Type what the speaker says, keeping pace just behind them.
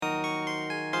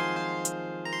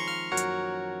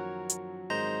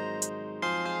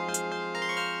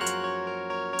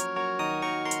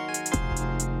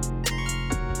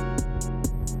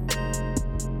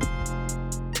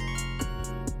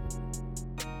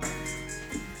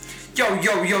Yo,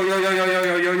 yo, yo, yo, yo, yo, yo,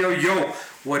 yo, yo, yo, yo.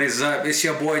 What is up? It's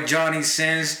your boy Johnny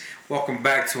Sins. Welcome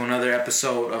back to another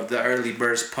episode of the Early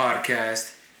Birds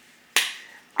Podcast.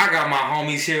 I got my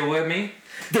homies here with me.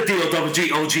 The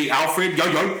D-O-double-G-O-G Alfred, yo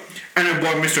yo. And then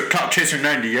boy Mr. Clout Chaser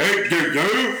 98, yo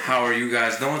yo. How are you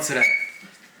guys doing today?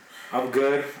 I'm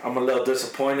good. I'm a little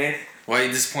disappointed. Why are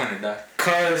you disappointed, Doc?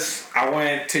 Cause I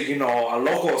went to, a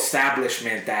local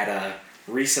establishment that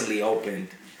recently opened.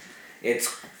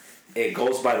 It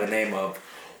goes by the name of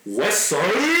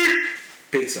Westside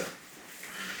Pizza.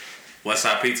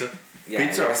 Westside Pizza? Yeah,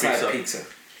 Pizza or Westside pizza?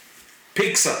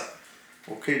 Pizza.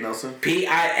 Okay, Nelson.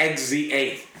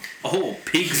 P-I-X-Z-A. Oh,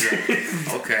 pizza.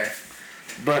 Okay.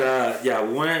 But yeah,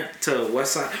 we went to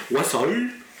Westside.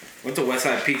 Went to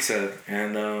Westside Pizza,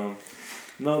 and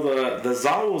the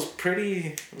zal was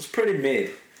pretty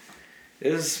mid.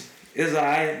 Is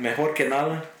alright, mejor que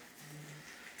nada.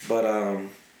 But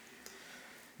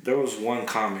there was one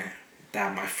comment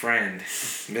that my friend,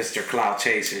 Mr. Cloud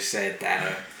Chaser, said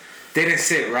that didn't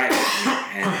sit right with me,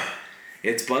 and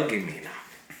it's bugging me now.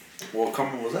 What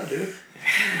comment was that, dude?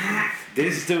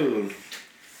 This dude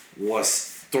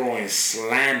was throwing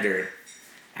slander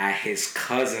at his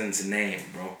cousin's name,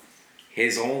 bro.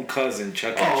 His own cousin,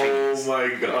 Chuck E. Cheese. Oh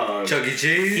my god. Chuck E.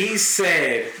 Cheese? He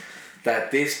said that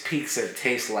this pizza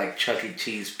tastes like Chuck E.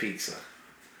 Cheese pizza.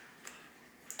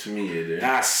 To me, it is.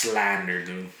 That's slander,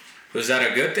 dude. Was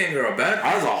that a good thing or a bad thing?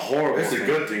 That was a horrible That's thing. a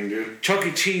good thing, dude. Chuck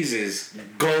E. Cheese is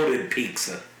golden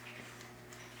pizza.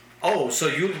 Oh, so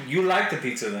you like the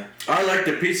pizza then? I like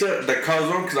the pizza, the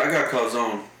calzone, because I got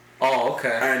calzone. Oh,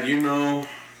 okay. And you know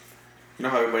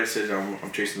how everybody says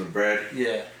I'm chasing the bread?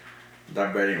 Yeah.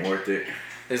 That bread ain't worth it.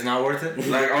 It's not worth it?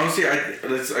 Like, honestly, I'm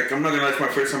not gonna lie, it's my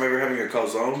first time ever having a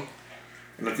calzone.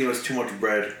 And I think it was too much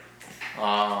bread.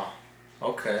 Ah,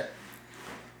 okay.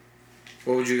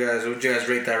 What would you guys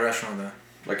rate that restaurant then?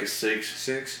 Like a 6.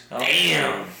 6? Oh.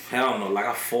 Damn. Hell no, like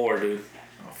a 4, dude.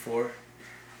 A 4?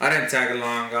 I didn't tag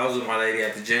along. I was with my lady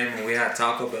at the gym and we had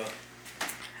Taco Bell.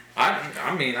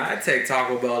 I mean, I'd take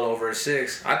Taco Bell over a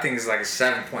 6. I think it's like a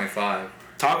 7.5.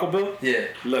 Taco Bell? Yeah.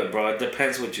 Look, bro, it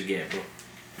depends what you get, bro.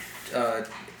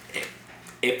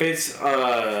 If it's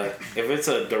a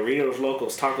Doritos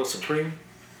Locos Taco Supreme,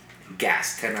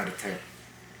 gas 10 out of 10.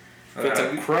 If it's a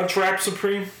Crunchwrap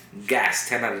Supreme, gas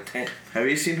 10 out of 10. Have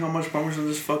you seen how much Parmesan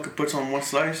this fucker puts on one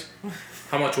slice?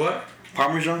 How much what?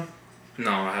 Parmesan?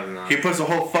 No, I have not. He puts a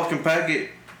whole fucking packet.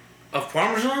 Of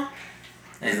Parmesan?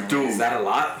 Dude. Is that a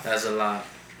lot? That's a lot.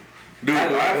 Dude,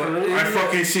 Really?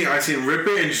 I seen him rip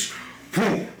it and just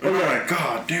boom. And I'm like,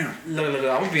 god damn. Look, I'm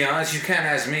gonna be honest, you can't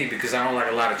ask me because I don't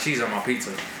like a lot of cheese on my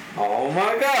pizza. Oh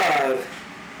my god.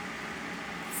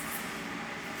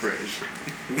 Fresh.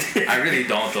 I really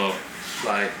don't though.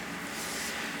 Like,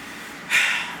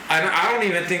 I don't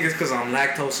even think it's because I'm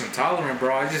lactose intolerant,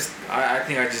 bro. I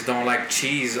think I just don't like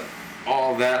cheese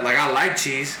all that. Like, I like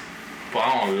cheese, but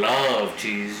I don't love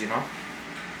cheese, you know?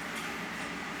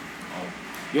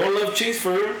 You don't love cheese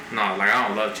for real? No, like, I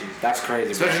don't love cheese. That's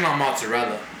crazy, Especially bro. not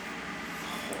mozzarella.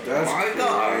 That's Oh my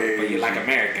god. crazy. But you like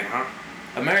American, huh?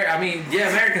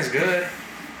 American's good.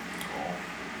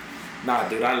 Nah,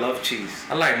 dude, I love cheese.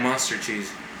 I like Munster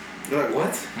cheese. You're like,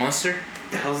 what? Munster?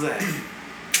 The hell's that?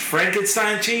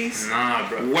 Frankenstein cheese? Nah,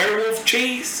 bro. Werewolf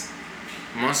cheese?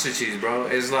 Munster cheese, bro.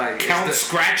 It's like Count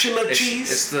Scratula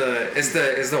cheese? It's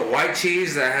the white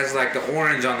cheese that has like the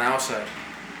orange on the outside.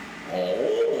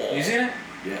 Oh. You seen it?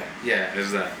 Yeah. Yeah,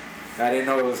 it's that. I didn't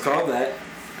know it was called that.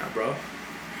 Yeah, bro.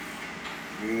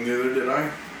 Neither did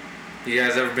I. You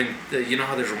guys ever been? You know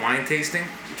how there's wine tasting?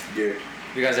 Yeah.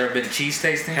 You guys ever been cheese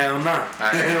tasting? Hell no.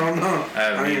 Hell no.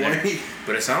 I mean, ain't wait.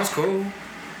 but it sounds cool.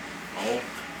 Oh.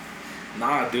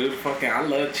 Nah, dude, I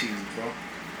love cheese, bro.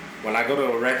 When I go to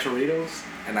Rancheritos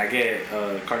and I get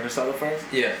carne asada fries,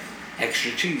 Yeah.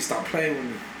 extra cheese. Stop playing with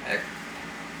me.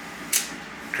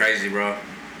 Crazy, bro.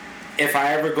 If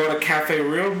I ever go to Cafe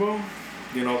Real, bro,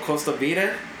 Costa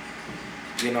Vida,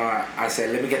 I say,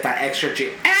 let me get that extra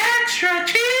cheese. Extra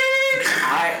cheese!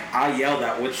 I yell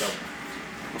that with them.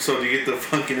 So do you get the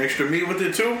fucking extra meat with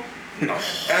it too? No.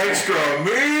 Extra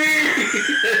meat!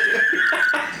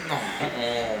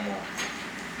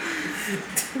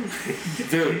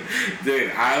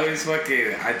 Dude, I always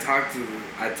I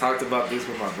talked about this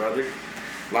with my brother.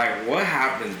 Like, what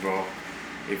happens, bro,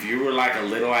 if you were like a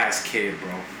little ass kid,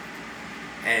 bro,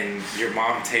 and your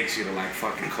mom takes you to like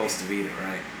fucking Costa Vida,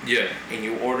 right? Yeah. And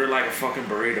you order like a fucking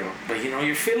burrito, but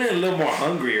you're feeling a little more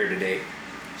hungrier today,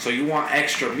 so you want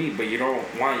extra meat, but you don't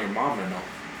want your mom to know.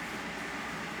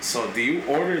 So do you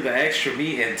order the extra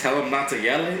meat and tell them not to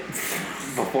yell it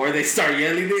before they start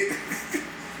yelling it?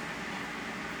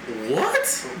 What?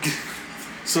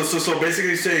 So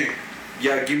basically saying,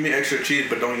 yeah, give me extra cheese,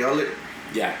 but don't yell it.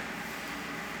 Yeah.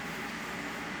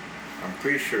 I'm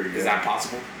pretty sure. Yeah. Is that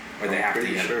possible? Or they have to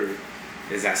pretty yell sure. it?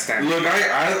 Is that standard? Look,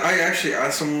 I actually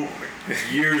asked someone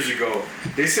years ago.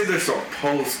 They said they're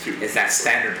supposed to. Is that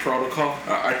standard protocol?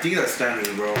 I think that's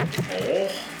standard, bro. Oh.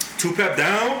 2 pep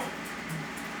down.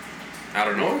 I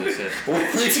don't know what this is. What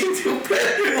is 2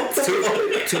 pep?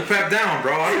 2 pep down,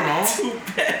 bro. I don't know. 2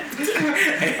 pep.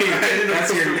 Hey,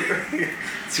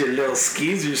 that's your little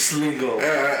skeezer slingo.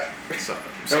 So,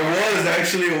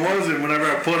 It wasn't. Whenever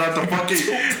I pulled out the fucking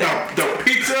the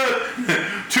pizza,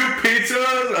 2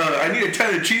 pizzas. I need a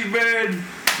cheddar cheese bread.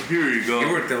 Here you go. you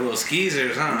work the little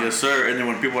skeezers, huh? Yes, sir. And then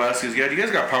when people ask us, "Yeah, do you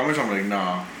guys got Parmesan?" I'm like,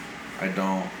 "Nah, I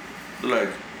don't." They're like,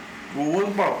 "Well, what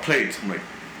about plates?" I'm like,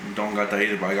 "Don't got that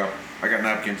either, but I got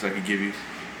napkins I could give you."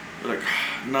 They're like,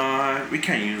 "Nah, we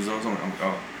can't use those." I'm like,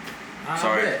 "Oh,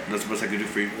 sorry. bet. That's the best I could do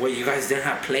for you." Wait, you guys didn't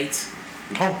have plates?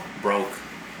 Oh, Broke.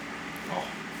 Oh,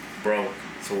 broke.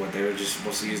 So what? They were just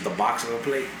supposed to use the box of a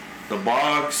plate? the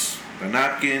box, the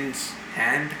napkins,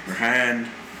 Hand? your hand.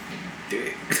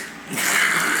 Dick.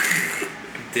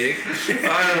 Dick.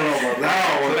 I don't know about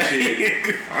that one.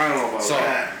 I don't know about So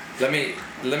that. let me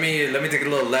take a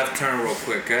little left turn real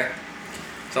quick, okay?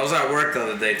 So I was at work the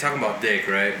other day talking about dick,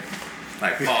 right?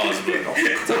 Like pause, but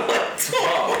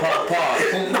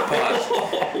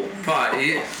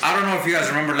pause. I don't know if you guys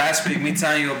remember last week me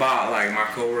telling you about like my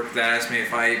coworker that asked me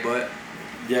if I ate butt.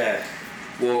 Yeah.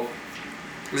 Well,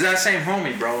 it was that same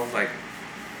homie, bro. Like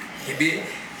he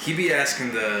be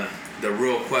asking the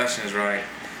real questions, right?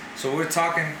 So we're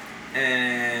talking,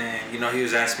 and he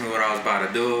was asking me what I was about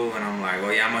to do, and I'm like,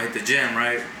 well, yeah, I'm gonna hit the gym,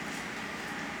 right?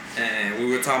 And we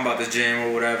were talking about the gym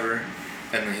or whatever,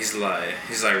 and then he's like,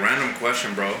 random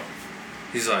question, bro.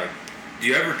 He's like, do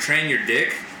you ever train your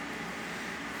dick?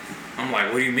 I'm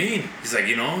like, what do you mean? He's like,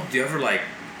 do you ever like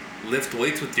lift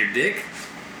weights with your dick?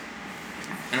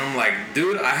 And I'm like,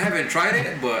 dude, I haven't tried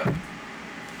it, but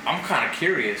I'm kind of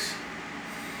curious.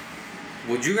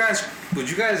 Would you guys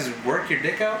work your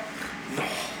dick out?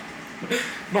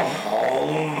 No.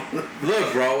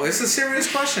 Look, bro, it's a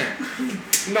serious question.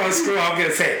 No, screw it. I'm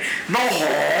gonna say no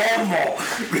homo.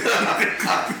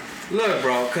 Look,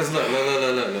 bro, cause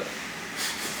look.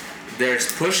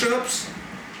 There's push-ups,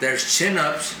 there's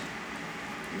chin-ups.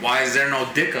 Why is there no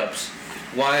dick-ups?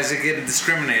 Why is it getting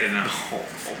discriminated now?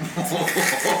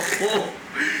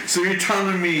 So you're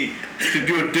telling me to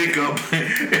do a dick up and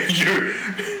you're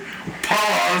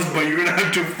pause, but you're gonna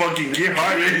have to fucking get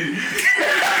hard and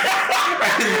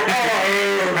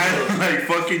like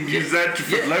fucking use that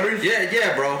for leverage?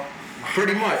 Yeah, bro.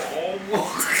 Pretty much.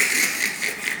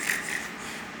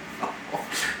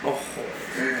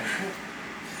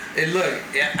 And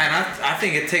I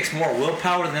think it takes more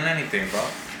willpower than anything, bro.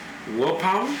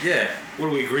 Willpower? Yeah. What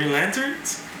are we, Green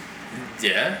Lanterns?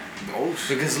 Yeah. Oh,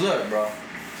 Because look, bro,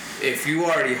 if you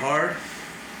already hard,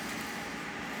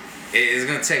 it's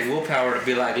gonna take willpower to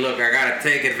be like, look, I gotta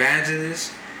take advantage of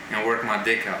this and work my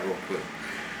dick out real quick.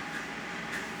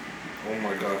 Oh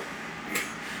my god.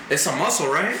 It's a muscle,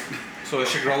 right? So it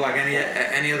should grow like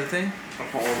any other thing.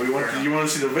 Oh, you want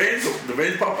to see the veins? The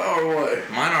veins pop out or what?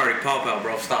 Mine already pop out,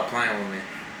 bro. Stop playing with me.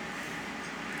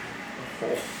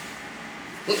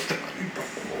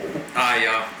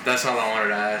 Yeah. That's all I wanted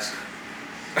to ask.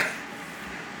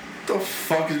 What the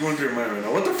fuck is going through your mind right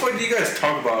now? What the fuck do you guys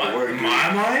talk about at work? Dude?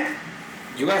 My mind?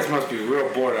 You guys must be real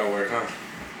bored at work, huh?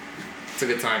 It's a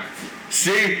good time.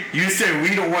 See, you said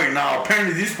we don't work. Now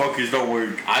apparently these fuckers don't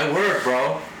work. I work,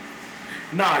 bro.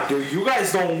 Nah, dude, you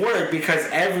guys don't work because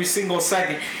every single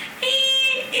second.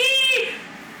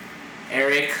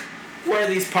 Eric, where are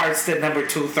these parts to number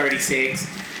 236?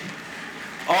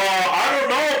 I don't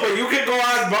know, but you can go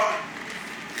ask.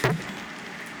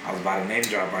 I was about to name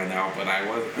drop right now, but I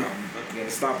wasn't. I'm gonna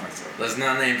stop myself. Let's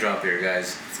not name drop here,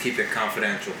 guys. Let's keep it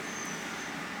confidential.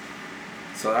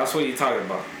 So that's what you're talking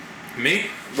about. Me?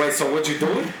 Wait, so what you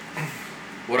doing?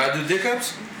 Would I do dick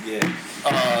ups? Yeah.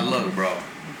 Look, bro.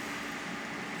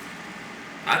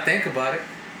 I think about it.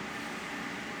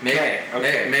 Maybe,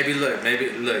 Okay. maybe look.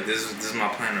 This is my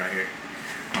plan right here.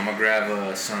 I'm gonna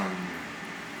grab some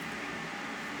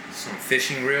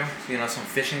fishing reel. Some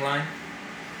fishing line.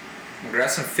 I'm gonna grab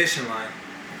some fishing line.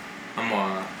 I'm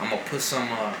gonna put some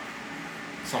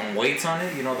weights on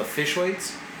it. The fish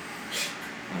weights.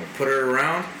 I'm gonna put it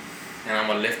around, and I'm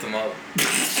gonna lift them up.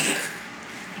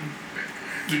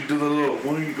 You do the little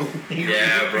one.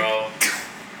 Yeah, bro.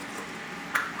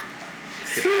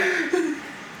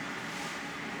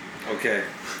 Okay.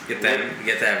 Get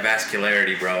that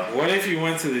vascularity, bro. What if you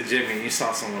went to the gym and you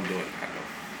saw someone do it?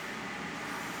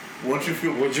 Once you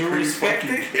feel, Would you pretty respect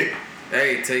fucking it? gay.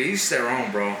 Hey, to each their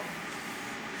own, bro.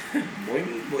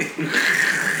 Boing, boing.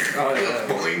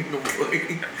 Boing,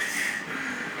 boing.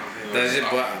 That's it,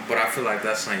 but I feel like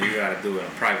that's something you gotta do in a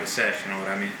private session. You know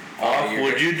what I mean?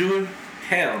 Would you do it?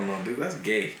 Hell no, dude. That's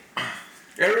gay.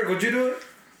 Eric, would you do it?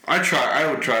 I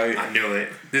would try it. I knew it.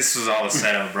 This was all a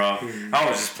setup, bro. I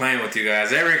was just playing with you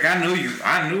guys. Eric, I knew you.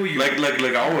 Like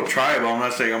I would try it, but I'm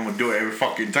not saying I'm gonna do it every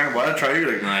fucking time. But I try it.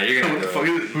 Like, Nah, you're gonna what do the fuck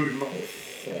is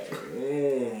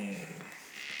it?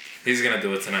 He's gonna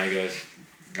do it tonight, guys.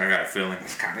 I got a feeling.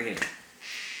 It's kind of gay.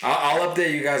 I'll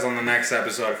update you guys on the next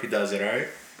episode if he does it. All right,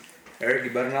 Eric,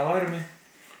 you better not lie to me.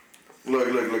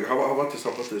 Look. How about this?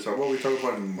 How about we talk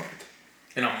about it in a month?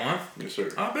 In a month? Yes, sir.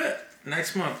 I bet.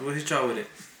 Next month we'll hit y'all with it.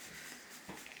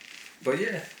 But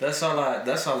yeah, that's all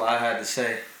I had to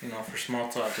say. You know, for small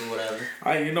talk or whatever.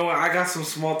 You know what? I got some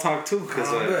small talk too, cause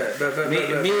bet.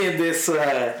 me and this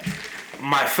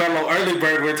my fellow early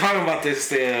bird, we were talking about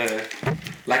this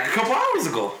like a couple hours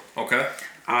ago. Okay.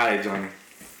 All right, Johnny.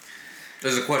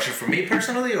 There's a question for me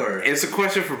personally, or It's a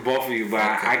question for both of you, but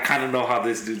Okay. I kind of know how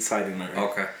this dude's siding already.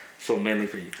 okay. So mainly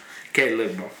for you. Okay,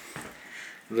 look, bro.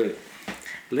 Look,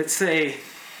 let's say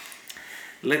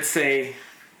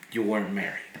you weren't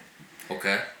married.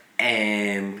 Okay.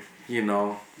 And, you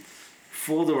know,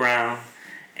 fooled around,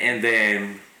 and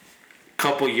then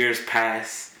couple years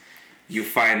pass, you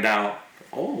find out,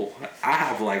 oh, I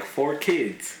have like 4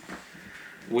 kids.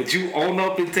 Would you own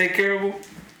up and take care of them?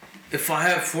 If I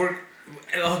have 4,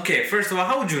 okay. First of all,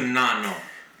 how would you not know?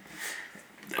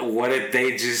 What if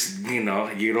they just, you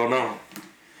don't know.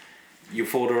 You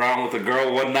fooled around with a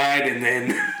girl one night, and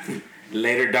then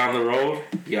later down the road,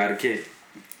 you had a kid.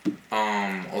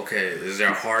 Okay. Is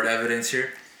there hard evidence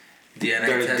here? DNA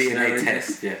There's test. and DNA everything?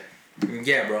 test, yeah.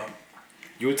 Yeah, bro.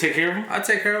 You would take care of him? I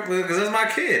take care of it because that's my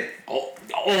kid. Oh,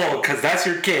 because that's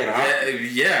your kid, huh?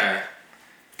 Yeah.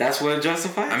 That's what it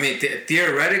justifies? I mean,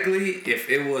 theoretically, if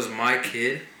it was my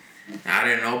kid, and I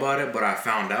didn't know about it, but I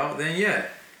found out, then yeah.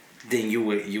 Then you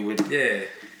would. Yeah.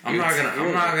 I'm not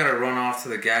gonna run off to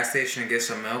the gas station and get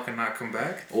some milk and not come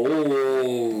back.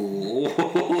 Oh,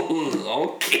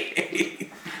 okay.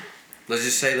 Let's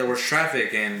just say there was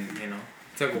traffic and it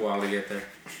took a while to get there,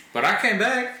 but I came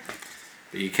back.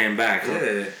 You came back, huh?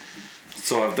 Yeah.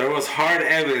 So if there was hard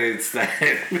evidence that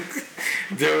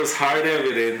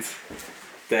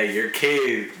your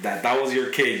kid, that was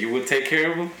your kid, you would take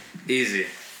care of him? Easy.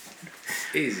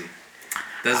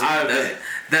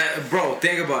 That bro,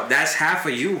 think about it. That's half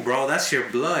of you, bro. That's your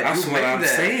blood. That's what I'm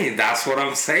saying. That's what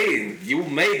I'm saying. You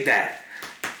made that.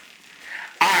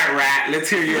 Alright, Rat, let's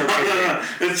hear your opinion. No.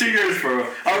 Let's hear yours, bro.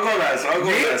 I'll go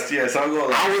last. Yes, I'll go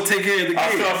last. I will take care of the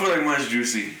kid. I feel like mine's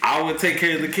juicy. I would take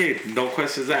care of the kid. No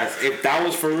questions asked. If that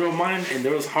was for real mine and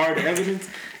there was hard evidence,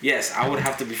 yes, I would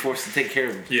have to be forced to take care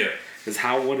of him. Yeah. Because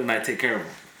how wouldn't I take care of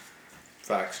him?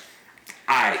 Facts.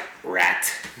 Alright,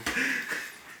 Rat.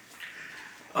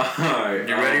 Alright.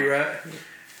 You ready, Rat?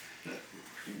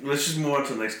 Let's just move on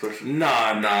to the next question.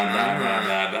 Nah.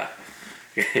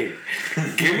 Give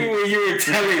me what you were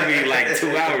telling me like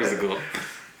 2 hours ago.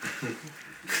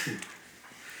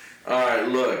 Alright,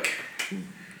 look.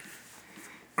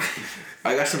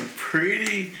 I got some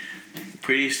pretty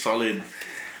solid,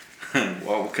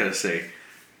 what can I say?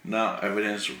 Not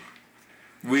evidence,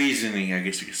 reasoning, I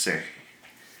guess you could say.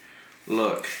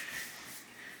 Look,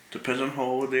 depends on how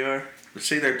old they are. Let's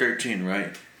say they're 13,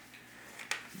 right?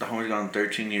 The homie's gone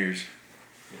 13 years.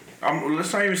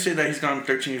 Let's not even say that he's gone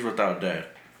 13 years without a dad.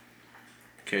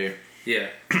 Okay? Yeah.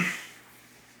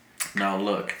 Now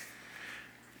look.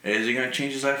 Is he gonna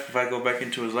change his life if I go back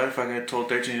into his life? I got told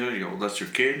 13 years ago, that's your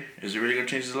kid? Is it really gonna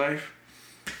change his life?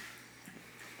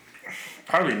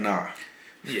 Probably not.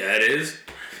 Yeah, it is.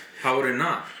 How would it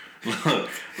not? Look.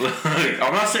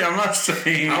 I'm not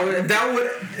saying. That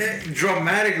would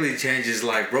dramatically change his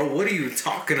life, bro. What are you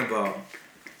talking about?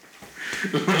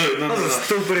 No. That's the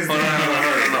stupidest thing I've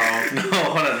ever heard. No,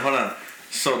 hold on.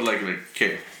 So like,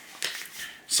 okay.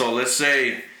 So let's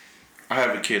say I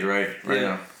have a kid right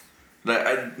now.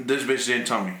 This bitch didn't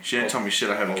tell me. She didn't tell me shit.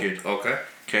 I have a kid.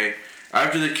 Okay.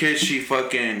 After the kid,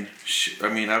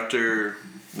 after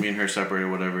me and her separated,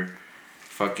 whatever.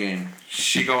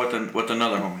 She got with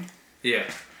another homie. Yeah.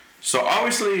 So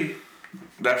obviously,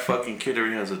 that fucking kid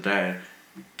already has a dad.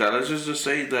 That let's just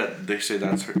say that they say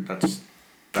that's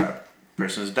that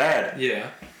person's dad.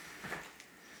 Yeah.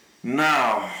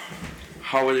 Now,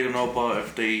 how are they gonna know about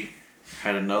if they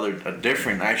had a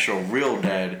different, actual, real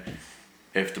dad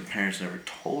if the parents never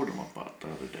told them about the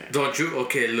other dad? Don't you?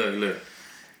 Okay, look.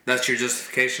 That's your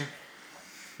justification?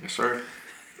 Yes, sir.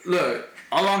 Look,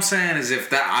 All I'm saying is if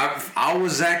I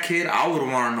was that kid, I would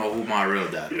want to know who my real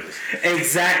dad was.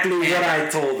 Exactly what I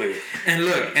told her. And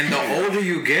look, and the older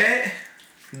you get,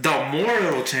 the more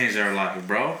it'll change their life,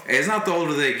 bro. It's not the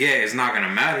older they get, it's not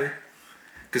gonna matter.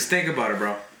 Cause think about it,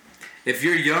 bro. If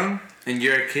you're young and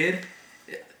you're a kid,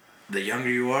 the younger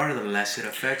you are, the less it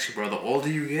affects you, bro. The older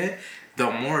you get,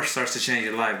 the more it starts to change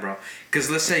your life, bro. Cause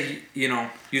let's say, you know,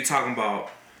 you're talking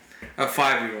about a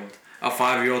 5-year-old. A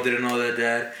 5-year-old didn't know their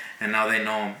dad, and now they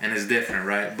know him, and it's different,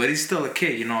 right? But he's still a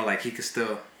kid, you know, like he could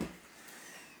still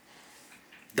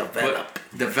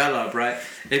develop, right?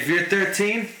 If you're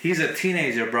 13, he's a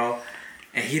teenager, bro,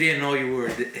 and he didn't know you were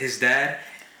his dad,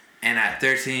 and at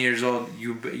 13 years old,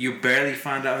 you barely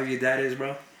find out who your dad is,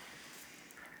 bro.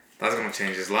 That's gonna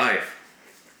change his life.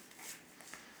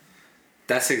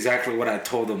 That's exactly what I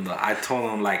told him. I told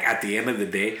him, like, at the end of the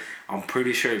day, I'm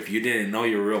pretty sure if you didn't know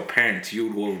your real parents, you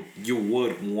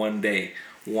would one day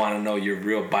want to know your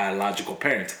real biological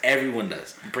parents. Everyone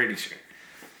does. I'm pretty sure.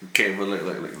 Okay, but look.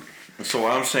 So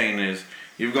what I'm saying is,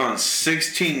 you've gone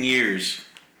 16 years.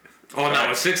 Oh,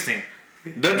 no, it's 16.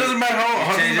 That doesn't matter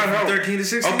how doesn't matter how. 13 to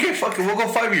 16? Okay, fuck it. We'll go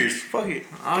 5 years. Fuck it.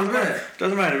 I'll bet.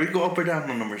 Doesn't matter. We can go up or down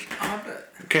on numbers. I'll bet.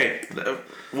 Okay,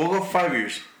 we'll go 5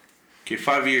 years. Okay,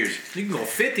 5 years. You can go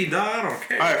 50, dog. I don't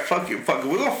care. Alright, fuck it.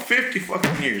 We'll go 50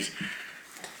 fucking years.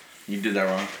 You did that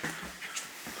wrong.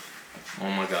 Oh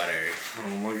my god, Eric. Oh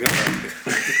my god.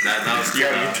 That was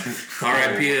good.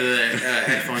 R.I.P. to the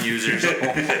headphone users.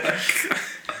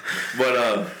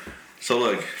 But, so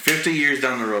look, 50 years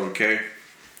down the road, okay?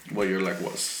 Well, you're like,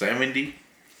 what, 70?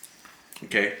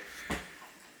 Okay?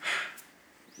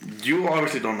 You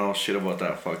obviously don't know shit about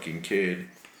that fucking kid.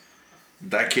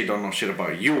 That kid don't know shit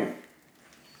about you.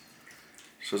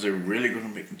 So is it really gonna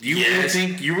make... Do you really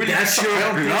think... You really That's think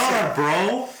your blood, so.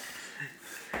 bro.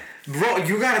 Bro,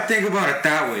 you gotta think about it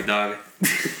that way, dog.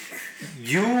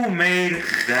 You made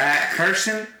that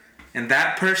person, and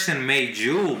that person made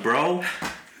you, bro.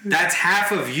 That's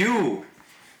half of you.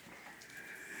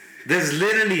 There's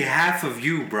literally half of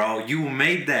you, bro. You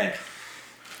made that.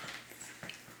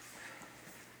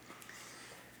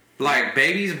 Like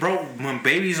babies, bro, when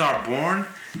babies are born,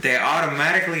 they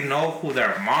automatically know who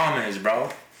their mom is, bro.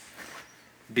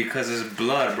 Because it's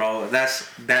blood, bro.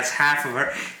 That's half of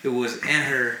her. It was in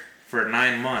her for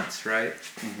 9 months, right?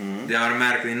 Mm-hmm. They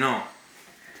automatically know.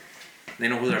 They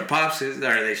know who their pops is,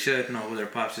 or they should know who their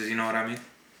pops is. You know what I mean?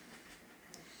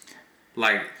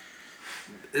 Like,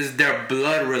 is their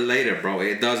blood related, bro?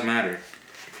 It does matter.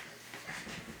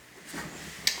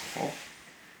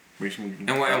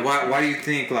 And why do you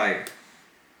think, like,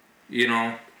 you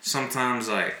know, sometimes,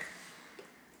 like,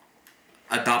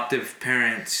 adoptive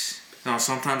parents, you know,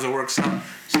 sometimes it works out,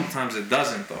 sometimes it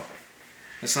doesn't, though.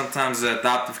 And sometimes the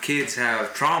adoptive kids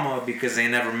have trauma because they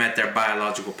never met their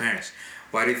biological parents.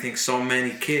 Why do you think so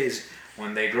many kids,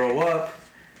 when they grow up,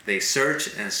 they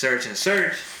search and search and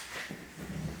search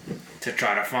to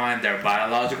try to find their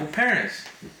biological parents?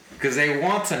 Because they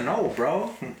want to know,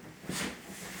 bro.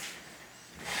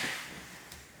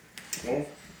 Well,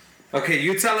 okay,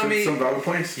 you telling me some valid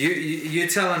points. You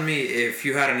telling me if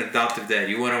you had an adoptive dad,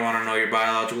 you wouldn't want to know your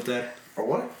biological dad? Or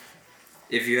what?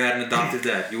 If you had an adoptive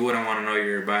dad, you wouldn't want to know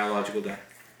your biological dad?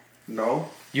 No.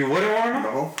 You wouldn't want to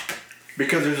know? No.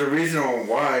 Because there's a reason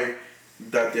why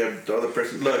that the other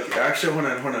person... Look, actually,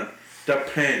 hold on.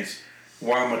 Depends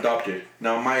why I'm adopted.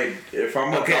 Now, if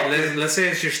I'm adopted... Okay, let's say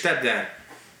it's your stepdad.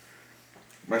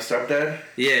 My stepdad?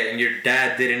 Yeah, and your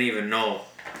dad didn't even know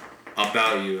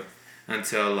about you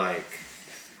until, like...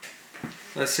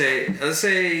 Let's say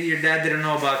your dad didn't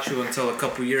know about you until a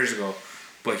couple years ago,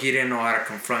 but he didn't know how to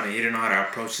confront it. He didn't know how to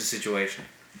approach the situation.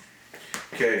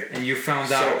 Okay. And you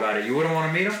found out about it. You wouldn't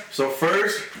want to meet him? So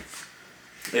first,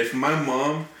 if my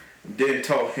mom didn't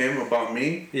tell him about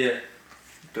me, yeah,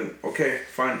 then okay,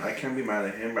 fine. I can't be mad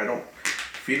at him. I don't.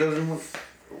 If he doesn't want.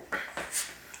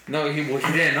 No, he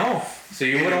didn't know. So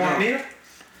you wouldn't want to meet him?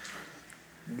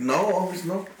 No, always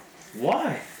no.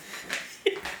 Why?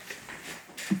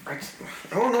 I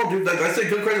don't know, dude. Like, that's a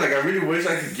good question. Like, I really wish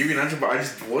I could give you an answer, but I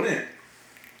just wouldn't.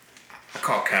 I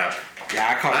call cap.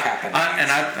 Yeah, I call cap.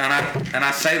 And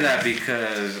I say that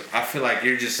because I feel like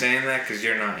you're just saying that because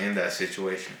you're not in that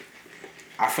situation.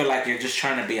 I feel like you're just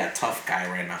trying to be a tough guy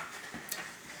right now.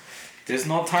 There's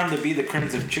no time to be the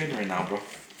crimson chin right now, bro.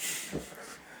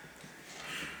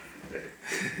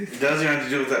 It doesn't have to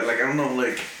do with that. Like, I don't know,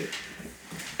 like,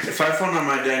 if I found out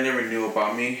my dad never knew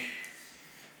about me,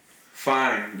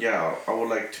 fine, yeah, I would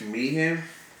like to meet him.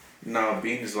 Now,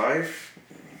 be in his life,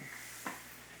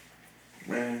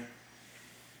 man.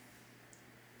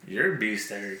 You're a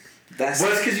beast, Eric. But it's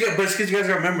because you guys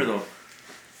gotta remember, though.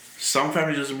 some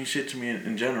family doesn't mean shit to me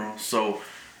in general. So,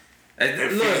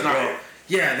 if look, it's not, bro.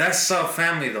 Yeah, that's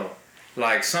sub-family, though.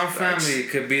 Like, some family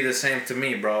could be the same to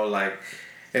me, bro. Like,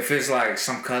 if it's, like,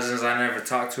 some cousins I never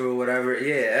talked to or whatever,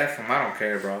 yeah, F them. I don't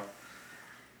care, bro.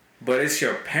 But it's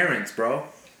your parents, bro.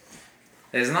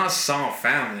 It's not some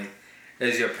family.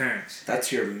 It's your parents.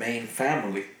 That's your main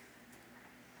family.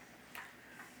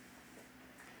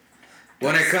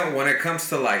 When it comes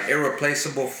to, like,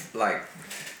 irreplaceable, like,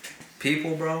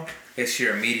 people, bro, it's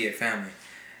your immediate family.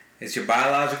 It's your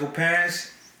biological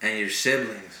parents and your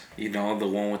siblings. You know, the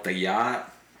one with the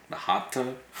yacht, the hot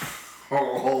tub.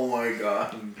 oh my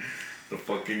god, the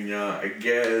fucking yacht. I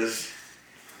guess.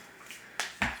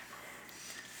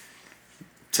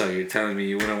 So you're telling me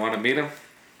you wouldn't want to meet him?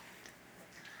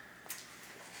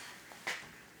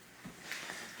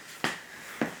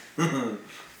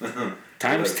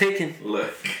 Time's ticking.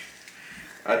 Look,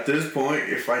 at this point,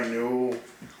 if I knew,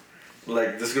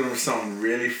 like, this is gonna sound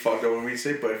really fucked up when we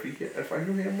say, but if I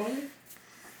knew he had money,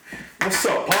 what's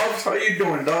up, Pops? How you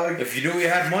doing, dog? If you knew you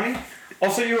had money,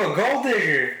 also you a gold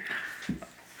digger.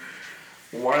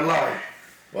 Why lie?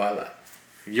 Voila.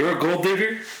 You're a gold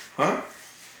digger? Huh?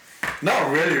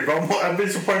 Not really, bro. I've been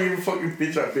supporting every fucking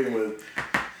bitch I've been with.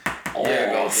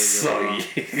 Yeah, gold digger. so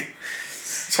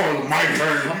So it's my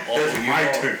turn. It's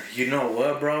my turn. You know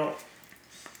what, bro?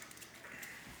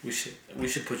 We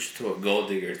should put you to a gold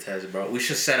digger test, bro. We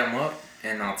should set him up,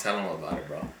 and I'll tell him about it,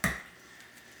 bro.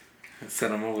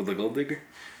 set him up with a gold digger?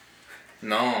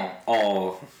 No.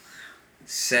 Oh.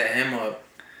 Set him up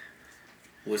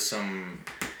with some,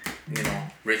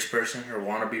 rich person or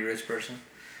wannabe rich person.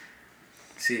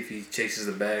 See if he chases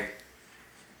the bag.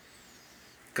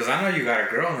 Cause I know you got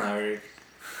a girl now, Erick.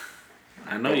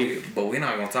 I know you, but we're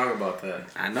not gonna talk about that.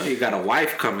 I know you got a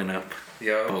wife coming up.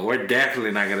 Yo. But we're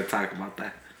definitely not gonna talk about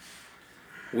that.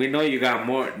 We know you got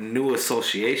more new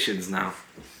associations now.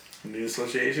 New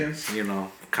associations? You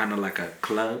know, kind of like a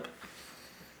club.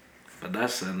 But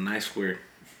that's a nice word.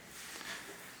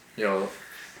 Yo.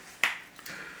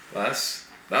 That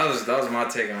was my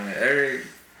take on it. Erick,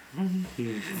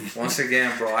 once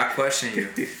again, bro, I question you.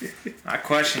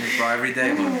 Bro, every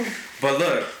day. But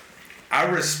look, I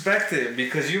respect it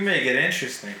because you make it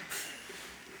interesting.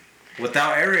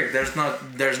 Without Erick, there's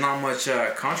not much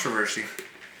controversy.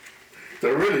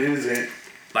 There really isn't.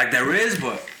 Like there is,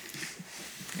 but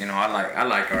I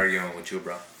like arguing with you,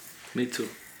 bro. Me too.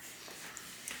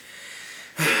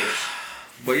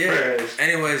 But yeah.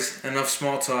 Anyways, enough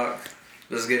small talk.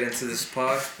 Let's get into this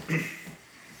pod.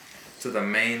 To the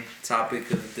main topic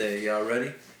of the day. Y'all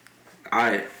ready?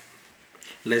 Alright.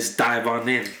 Let's dive on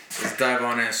in. Let's dive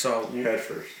on in. So Head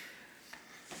first.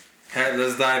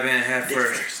 Let's dive in head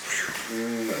first.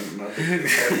 Head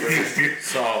first.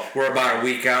 So we're about a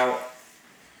week out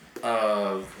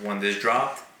of when this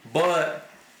dropped, but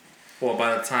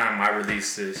by the time I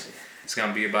release this, it's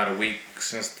gonna be about a week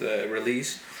since the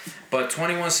release. But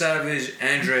 21 Savage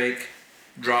and Drake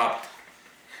dropped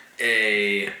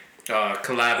a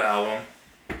collab album,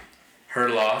 Her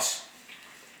Loss.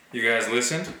 You guys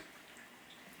listened?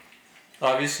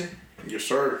 Obviously. Yes,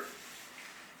 sir.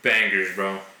 Bangers,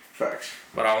 bro. Facts.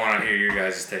 But I want to hear your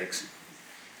guys' takes.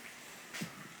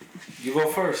 You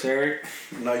go first, Erick.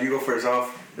 No, you go first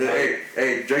off.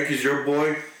 Hey, Drake is your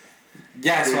boy.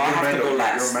 Yeah, so I have to go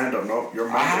last. You're Mando. No, you're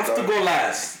Mando. I have to go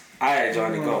last. Alright,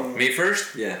 Johnny, go. Me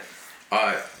first? Yeah.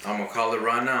 Alright, I'm gonna call it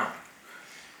right now.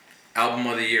 Album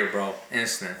of the year, bro.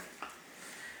 Instant.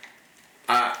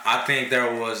 I think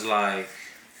there was I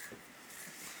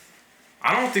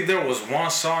don't think there was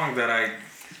one song that I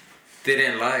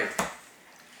didn't like.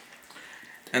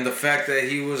 And the fact that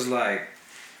he was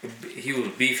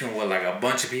beefing with like a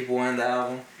bunch of people in the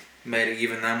album made it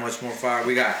even that much more fire.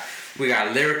 We got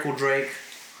lyrical Drake.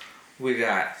 We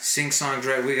got sing-song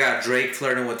Drake. We got Drake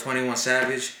flirting with 21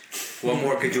 Savage. What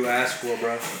more could you ask for,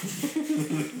 bro?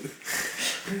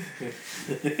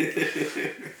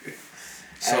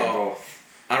 So,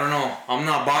 I don't know. I'm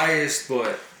not biased,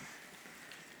 but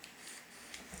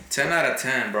 10 out of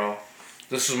 10, bro.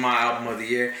 This was my album of the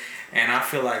year. And I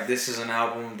feel like this is an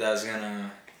album that's going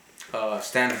to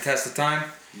stand the test of time.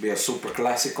 Be a super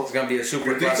classical. It's going to be a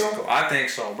super You think so? classical. I think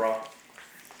so, bro.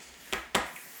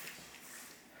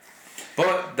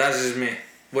 But that's just me.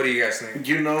 What do you guys think?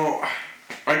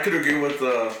 I could agree with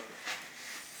the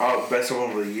best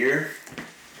album of the year.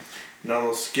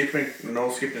 No skipping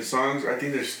songs. I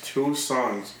think there's 2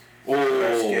 songs.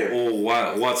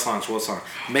 What songs?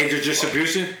 Major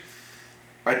Distribution?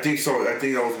 I think so. I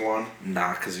think that was one.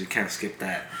 Nah, because you can't skip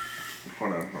that.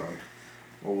 Hold on.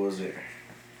 What was it?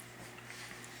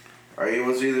 It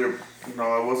was either...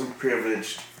 No, it wasn't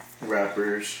Privileged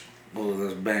Rappers. Oh,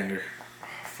 that's a banger.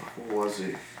 Fuck, what was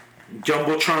it?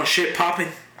 Jumbotron shit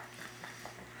popping.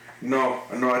 No,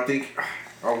 I think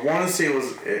I want to say it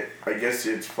was. I guess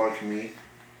it's Fuck Me.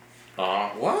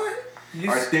 What?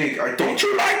 I think. Don't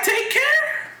you like Take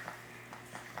Care?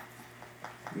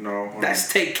 No.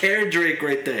 That's Take Care Drake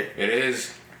right there. It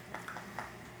is.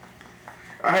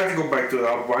 I have to go back to the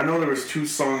album. I know there was 2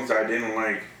 songs I didn't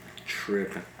like.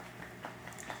 Tripping.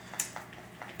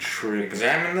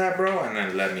 Examine that, bro, and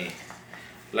then let me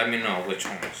know which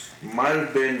ones. Might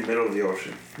have been Middle of the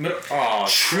Ocean.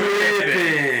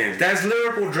 Tripping. That's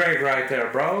lyrical Drake right there,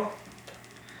 bro.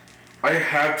 I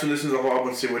have to listen to the whole album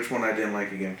and see which one I didn't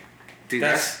like again. Dude,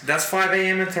 That's 5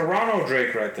 a.m. in Toronto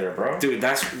Drake right there, bro. dude,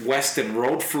 that's Weston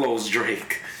Road Flows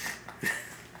Drake.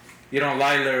 You don't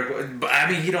like lyrical. I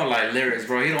mean, he don't like lyrics,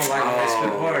 bro. He don't like when they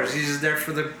spit bars. He's just there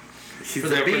for the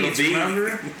beats,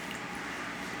 remember?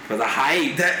 For the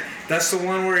hype. That's the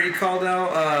one where he called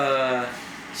out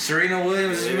Serena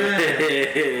Williams' man.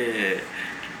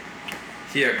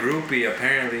 He a groupie,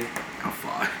 apparently. I'm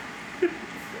fine.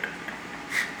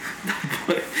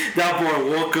 That boy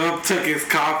woke up, took his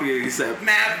coffee, and he said,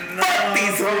 "Man, fuck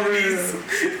these homies."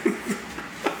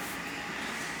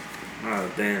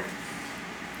 Oh damn.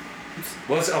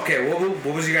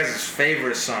 What was you guys'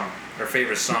 favorite song or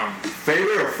favorite song?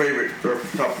 Favorite or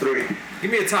top 3?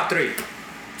 Give me a top 3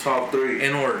 Top 3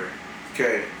 in order.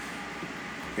 Okay.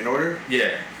 In order?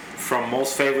 Yeah. From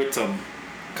most favorite to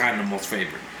kind of most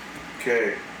favorite.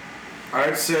 Okay.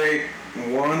 I'd say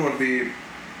 1 would be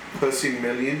Pussy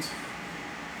Millions.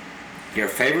 Your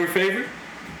favorite?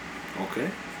 Okay.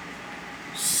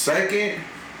 2nd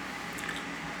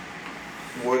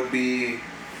would be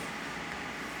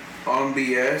On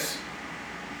BS.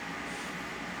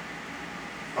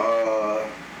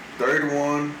 3rd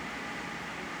one.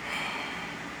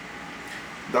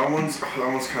 That one's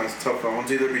kind of tough. That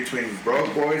one's either between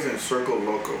Broke Boys and Circle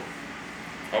Loco.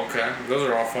 Okay, those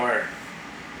are all fire.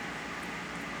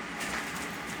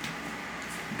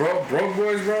 Broke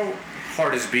Boys, bro.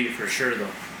 Hardest beat for sure, though.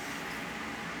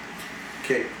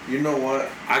 Okay, you know what?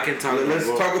 I can talk. Let's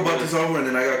talk about this over, and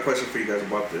then I got a question for you guys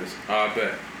about this. I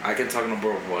bet. I can talk to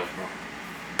Broke Boys, bro.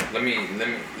 Let me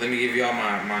give y'all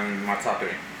my top 3.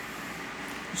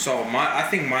 So I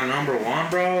think my number 1,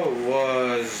 bro,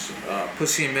 was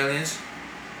Pussy and Millions.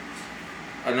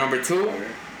 Number 2,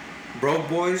 Broke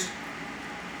Boys,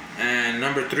 and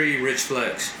number 3, Rich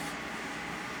Flex.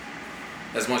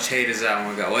 As much hate as that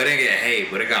one got. Well, it didn't get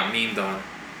hate, but it got memed on.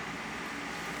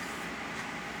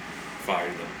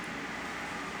 Fire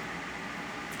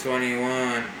though.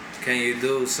 21. Can you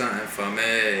do something for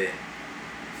me?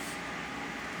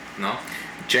 No?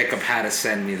 Jacob had to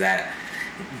send me that.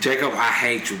 Jacob, I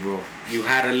hate you, bro. You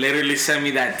had to literally send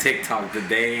me that TikTok the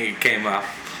day it came out.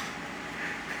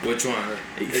 Which one?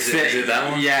 Is it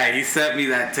that one? Yeah, he sent me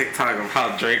that TikTok of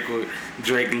how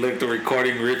Drake looked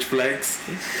recording Rich Flex.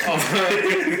 Oh.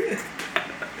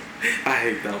 I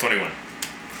hate that. 21.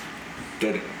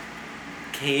 21.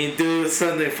 Can you do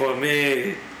something for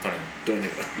me? 21.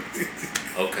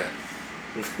 Okay.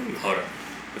 Hold on.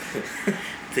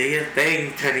 Do your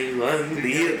thing, 21. Do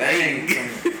your thing.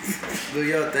 Do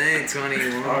your thing,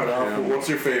 21. Alright, Alpha, what's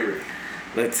your favorite?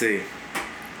 Let's see.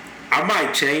 I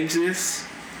might change this,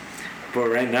 but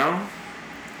right now,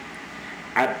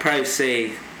 I'd probably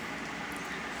say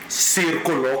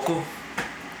Circo Loco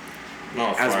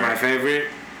No, as my favorite.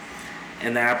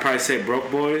 And then I'd probably say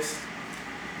Broke Boys.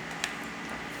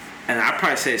 And I'd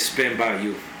probably say Spin By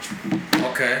You.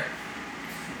 Okay.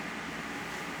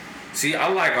 See, I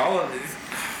like all of these.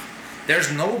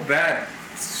 There's no bad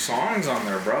songs on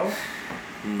there, bro.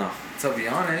 No. To be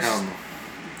honest. Hell no.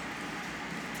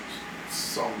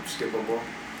 Some skippable.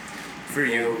 For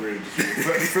you.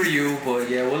 for you, but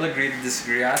yeah, we'll agree to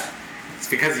disagree. It's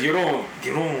because you don't,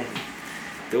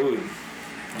 dude,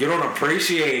 you don't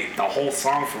appreciate the whole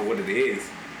song for what it is.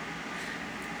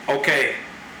 Okay.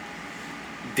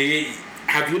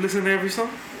 Have you listened to every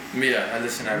song? Yeah, I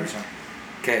listen to every song.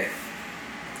 Okay.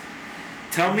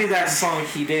 Tell me that song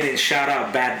he didn't shout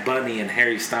out Bad Bunny and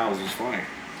Harry Styles was fire.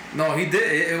 No, he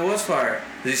did. It was fire.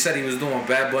 He said he was doing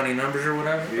Bad Bunny numbers or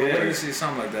whatever. Yeah. Or what did he say?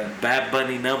 Something like that. Bad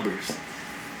Bunny numbers.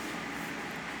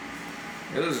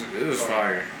 It was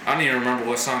fire. I don't even remember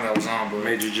what song that was on, but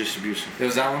Major Distribution. it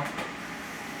was that one.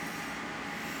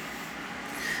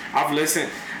 I've listened.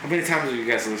 How many times have you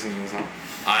guys listened to this song?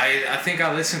 I think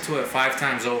I listened to it 5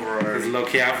 times over It's already. low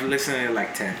key. I've listened to it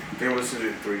like 10. I think I listened to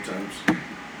it 3 times.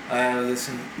 I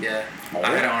listened. Yeah. Oh, I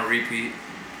had it yeah? on repeat.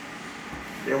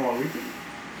 Yeah, I'm on repeat.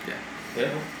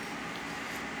 Yeah.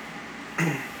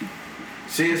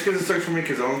 See, it's because it sucks for me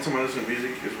because the only time I listen to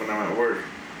music is when I'm at work.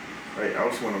 Right,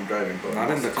 obviously when I'm driving, but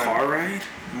Not in the car ride?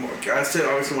 I said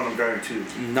obviously when I'm driving too.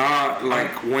 Not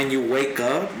like when you wake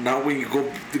up, not when you go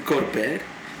to bed.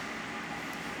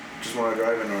 Just when I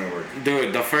drive and when I work.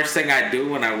 Dude, the first thing I do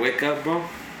when I wake up, bro,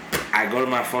 I go to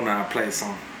my phone and I play a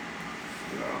song.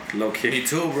 No. Low key. Me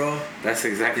too, bro. That's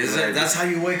exactly what I do. That's how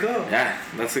you wake up. Yeah,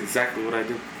 that's exactly what I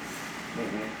do.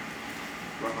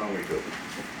 Not how I wake up.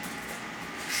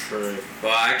 True.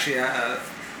 Well, actually,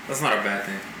 that's not a bad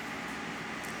thing.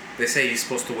 They say you're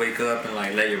supposed to wake up and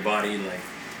like let your body like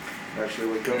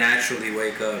naturally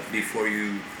wake up before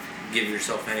you give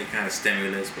yourself any kind of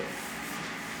stimulus, but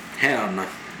Hell no.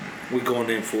 We going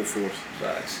in full force.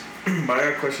 facts. But I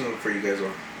got a question for you guys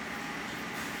though.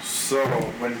 So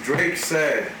when Drake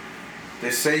said,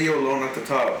 "They say you're alone at the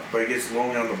top, but it gets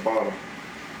lonely on the bottom,"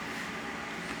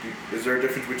 is there a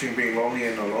difference between being lonely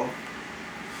and alone?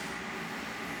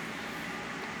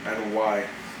 And why?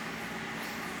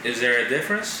 Is there a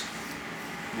difference?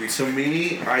 To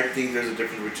me, I think there's a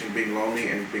difference between being lonely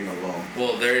and being alone.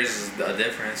 Well, there is a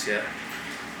difference, yeah.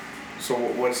 So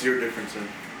what's your difference in?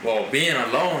 Well, being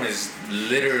alone is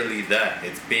literally that.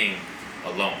 It's being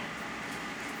alone.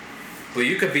 But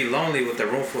you could be lonely with a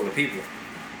room full of people.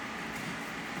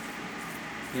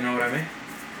 You know what I mean?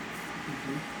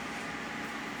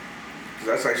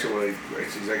 That's actually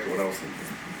that's exactly what I was thinking.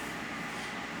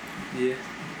 Yeah.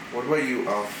 What about you,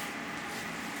 Alf?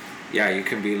 Yeah, you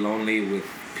can be lonely with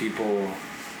people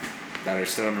that are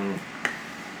still in the room.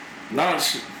 No,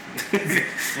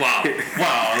 Wow.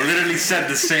 Wow. I literally said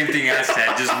the same thing I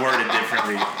said, just worded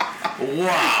differently.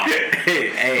 Wow.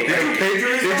 hey,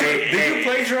 Did you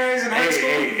plagiarize in high school?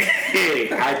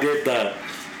 Hey, I did the.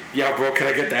 Yeah, bro, can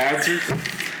I get the answer?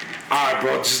 All right,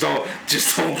 bro, just don't.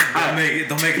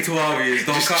 Don't make it too obvious.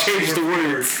 Don't Just change the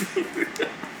words.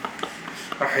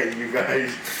 I hate you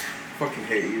guys. Fucking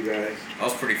hate you guys. I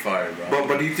was pretty fired, bro.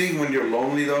 But do you think when you're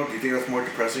lonely though, do you think that's more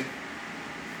depressing?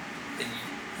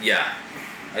 Yeah,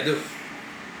 I do.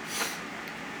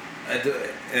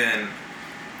 And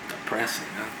Depressing,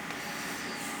 huh?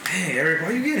 hey, Eric, why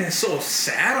are you getting so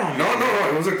sad on me? No,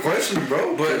 it was a question,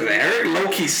 bro. But Eric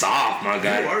low-key soft, my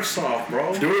guy. You are soft,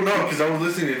 bro. Dude, no, because I was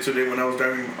listening to it today when I was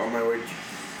driving on my way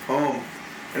home,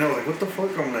 and I was like, "What the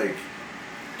fuck?" I'm like,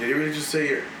 "Did he really just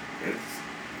say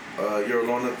you're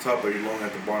alone at the top, or you're alone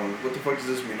at the bottom?" Like, what the fuck does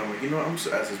this mean? I'm like, you know what? I'm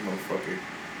just ask this motherfucker.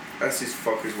 Ask these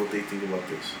fuckers what they think about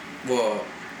this. Well,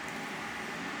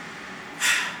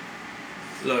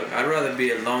 look, I'd rather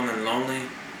be alone than lonely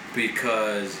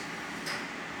because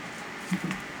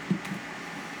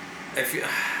if you,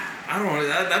 I don't know,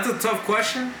 that's a tough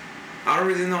question. I don't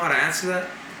really know how to answer that,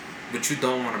 but you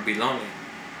don't want to be lonely,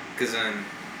 because then,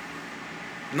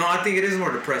 no, I think it is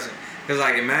more depressing. Because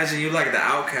like, imagine you like the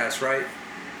outcast, right?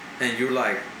 And you're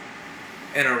like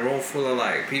in a room full of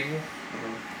like people,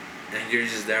 and you're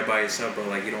just there by yourself, but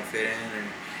like you don't fit in and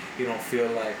you don't feel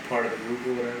like part of the group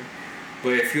or whatever.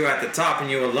 But if you're at the top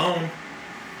and you're alone,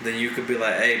 then you could be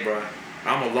like, "Hey, bro,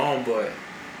 I'm alone, but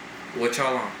what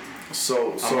y'all on?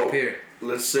 So I'm up here."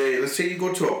 Let's say you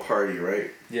go to a party,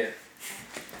 right? Yeah.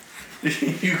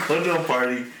 You go to a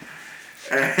party,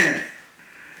 and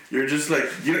you're just like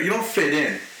you don't fit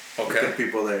in. Okay. With the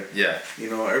people there. Yeah. You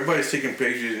know, everybody's taking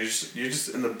pictures, and you're just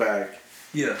in the back.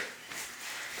 Yeah.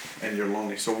 And you're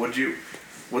lonely. So would you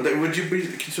be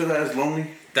consider that as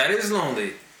lonely? That is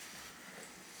lonely.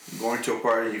 Going to a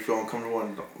party, you feel uncomfortable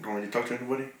and don't really talk to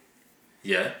anybody?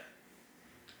 Yeah.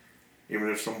 Even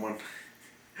if someone...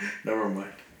 Never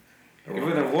mind.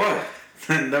 Even if what?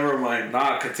 Never mind.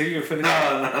 Nah, continue. Finish.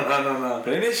 No.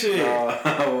 Finish it.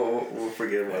 We'll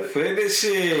forget about it. Finish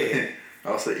it.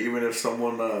 I'll say even if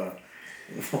someone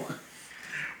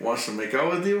wants to make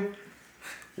out with you...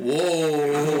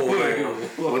 Whoa.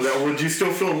 Would you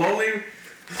still feel lonely?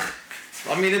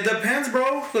 I mean, it depends,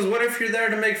 bro. Because what if you're there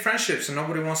to make friendships and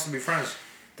nobody wants to be friends?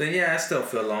 Then yeah, I still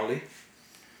feel lonely.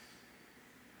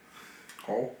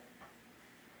 Oh.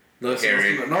 Look,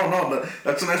 Eric. No,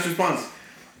 that's a nice response.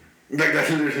 Like,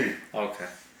 that's literally... Okay.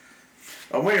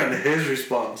 I'm waiting on his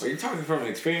response. Are you talking from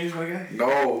experience, my guy?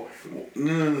 No.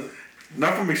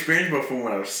 Not from experience, but from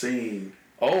what I've seen.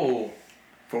 Oh.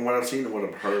 From what I've seen and what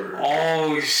I've heard.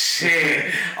 Oh,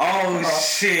 shit.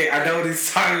 Shit. I know what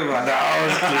he's talking about.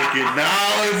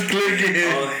 Now it's clicking.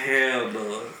 Oh, hell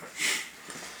no.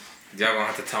 Y'all gonna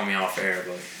have to tell me off air,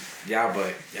 but...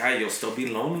 Yeah, you'll still be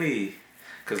lonely.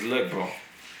 Because look, bro.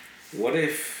 What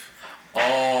if...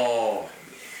 Oh.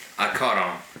 I caught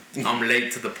on. I'm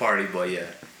late to the party, but yeah.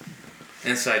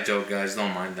 Inside joke, guys.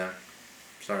 Don't mind them.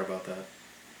 Sorry about that.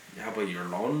 Yeah, but you're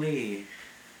lonely.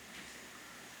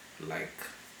 Like,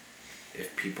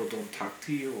 if people don't talk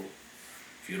to you,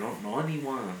 if you don't know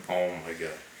anyone. Oh my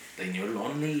god. Then you're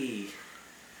lonely.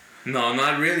 No,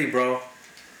 not really, bro.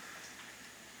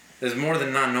 There's more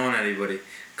than not knowing anybody.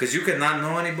 Because you could not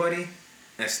know anybody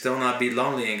and still not be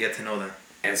lonely and get to know them.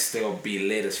 And still be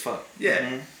lit as fuck. Yeah.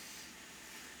 Mm-hmm.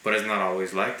 But it's not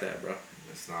always like that, bro.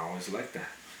 It's not always like that.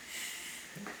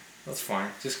 That's fine.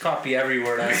 Just copy every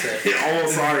word I say. Oh,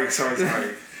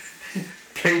 sorry.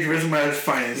 Plagiarism at its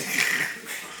finest.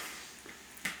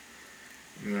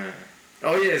 Man.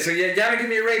 Oh, yeah. So, yeah, y'all give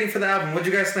me a rating for the album.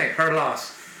 What'd you guys think? Her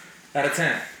loss. Out of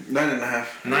 10. 9.5.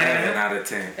 11 out of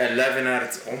 10. 11 out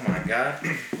of 10. Oh, my God.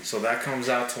 So that comes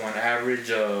out to an average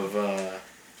of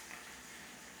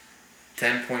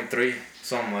 10.3.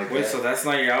 Something like that. Wait, so that's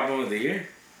not your album of the year?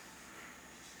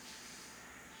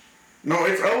 No,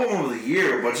 it's album of the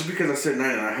year, but just because I said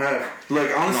 9.5.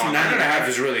 Like, honestly, No, 9.5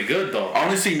 is really good, though. I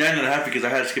only say 9.5 because I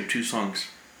had to skip 2 songs.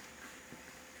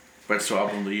 But it's still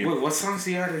album of the year. Wait, what songs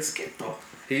do you have to skip, though?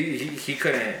 He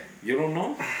couldn't. You don't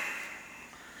know?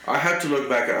 I had to look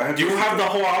back. Do you have the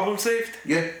whole album saved?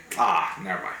 Yeah. Ah,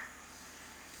 never mind.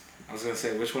 I was gonna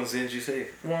say, which ones didn't you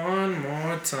save? One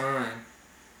more time.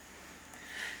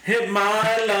 Hit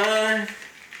my line.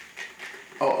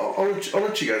 I'll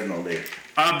let you guys know later.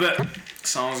 I bet.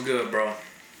 Sounds good, bro.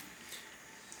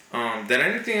 Did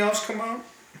anything else come out?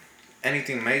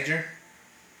 Anything major?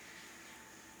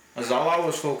 Cause all I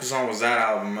was focused on was that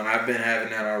album, and I've been having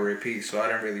that on repeat, so I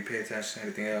didn't really pay attention to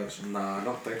anything else. Nah, I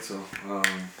don't think so. I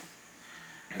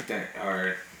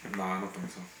don't think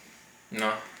so.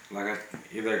 No. Like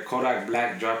either Kodak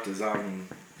Black dropped his album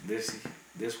this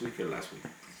week or last week.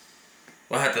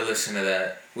 We'll have to listen to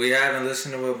that. We haven't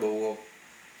listened to it, but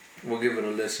we'll give it a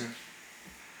listen.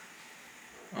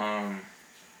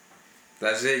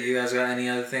 That's it. You guys got any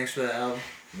other things for the album?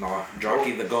 No,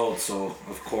 Jockey the Gold. So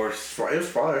of course, It was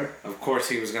fire. of course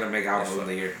he was gonna make album of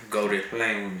the year. Goated.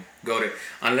 Playing. Goated.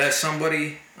 Unless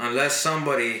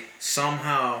somebody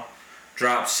somehow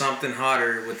drops something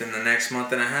hotter within the next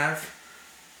month and a half.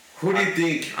 Who do you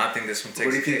think? I think this one takes.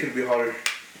 What do you think could be harder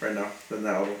right now than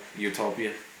that album?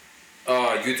 Utopia.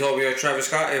 Utopia, Travis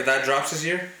Scott. If that drops this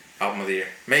year, album of the year.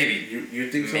 Maybe. You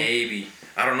think so? Maybe.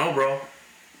 I don't know, bro.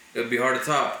 It'll be hard to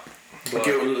top. But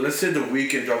Okay, well, let's say The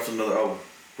Weeknd drops another album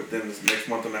within this next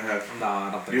month and a half. Nah,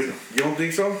 I don't think so. You don't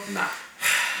think so? Nah.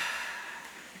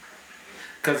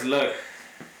 Cause look,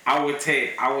 I would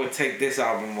take this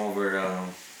album over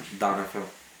Donna Phil.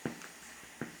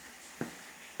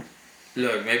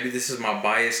 Look, maybe this is my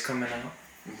bias coming out.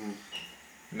 Mm-hmm.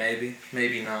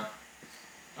 Maybe not.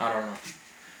 I don't know.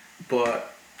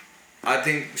 But I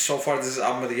think so far this is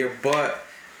album of the year. But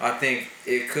I think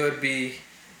it could be.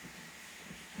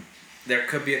 There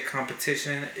could be a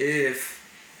competition if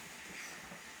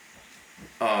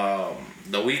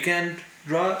The Weeknd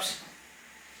drops.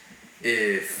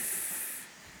 If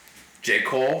J.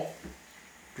 Cole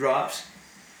drops.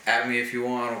 At me if you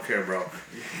want. I don't care, bro.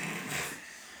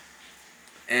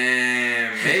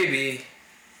 And maybe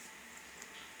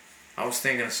I was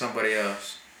thinking of somebody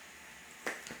else.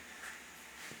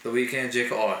 The Weeknd, J.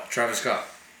 Cole, Travis Scott.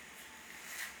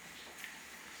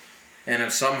 And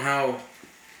if somehow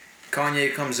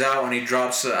Kanye comes out and he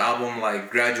drops an album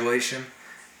like Graduation,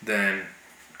 then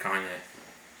Kanye.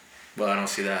 But I don't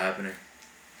see that happening.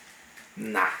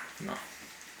 Nah. No.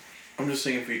 I'm just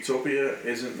saying if Utopia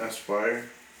isn't as fire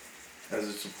as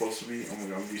it's supposed to be, oh my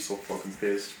god, I'm gonna be so fucking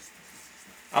pissed.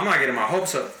 I'm not getting my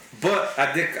hopes up, but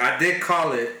I did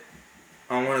call it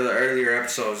on one of the earlier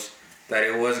episodes that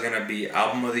it was gonna be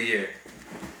album of the year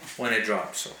when it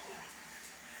drops. So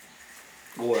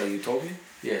What, Utopia?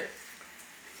 yeah,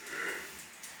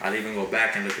 I'll even go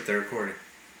back and look at the recording.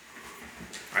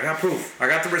 I got proof. I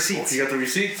got the receipts. Oh, you got the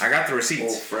receipts? I got the Oh,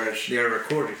 receipts. fresh. They are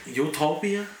recorded.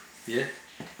 Utopia? Yeah.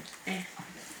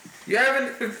 You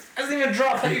haven't. It hasn't even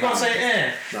dropped. How you gonna say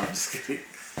eh? No, I'm just kidding.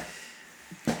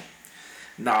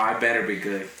 No, I better be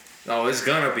good. Oh, it's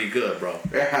gonna be good, bro.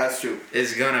 It has to.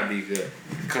 It's gonna be good.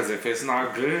 Cause if it's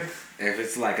not good, if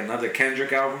it's like another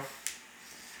Kendrick album,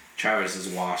 Travis is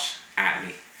washed at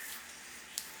me.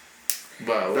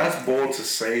 But That's bold to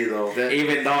say though.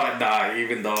 Even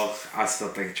though I still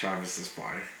think Travis is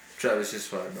fire. Travis is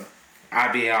fire, bro.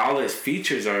 I mean, all his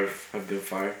features are good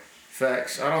fire.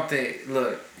 Facts. I don't think.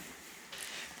 Look.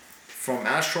 From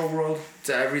Astro World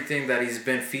to everything that he's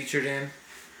been featured in,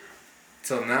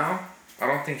 till now, I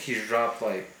don't think he's dropped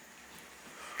like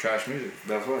trash music.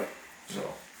 That's right.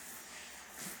 So.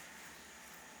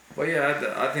 But yeah,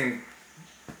 I think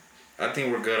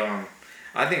we're good on.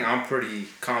 I think I'm pretty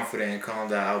confident in calling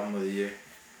that album of the year.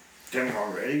 Damn,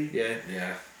 already? Yeah.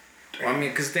 Yeah. Well, I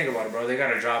mean, cause think about it, bro. They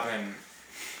gotta drop in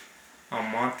a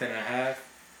month and a half.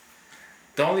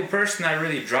 The only person that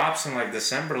really drops in like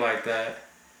December like that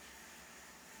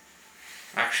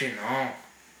Actually, no.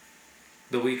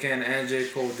 The Weeknd and J.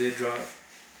 Cole did drop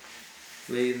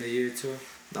late in the year too.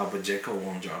 No, but J. Cole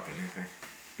won't drop anything.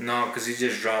 No, because he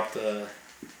just dropped.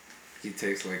 He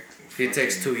takes like. He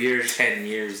takes 2 years. 10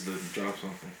 years to drop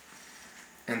something.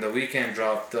 And the Weeknd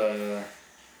dropped Don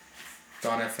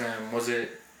FM. Was it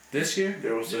this year?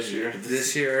 It was this year.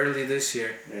 This year, early this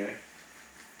year. Yeah.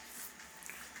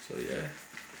 So yeah.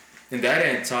 And that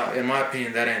ain't top. In my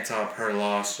opinion, that ain't top Her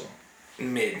Loss. So.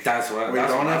 Mid. That's what. Wait,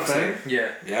 that's Don what I'm FM? saying.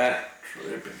 Yeah. Yeah.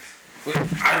 Tripping.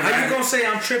 How you gonna say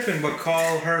I'm tripping, but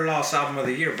call Her Loss album of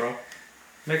the year, bro?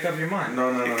 Make up your mind. No,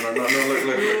 look. No,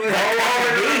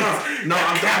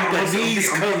 I'm Japanese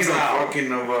comes out.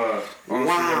 Fucking of, Wow.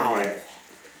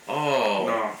 Oh.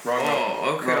 No, wrong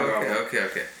album.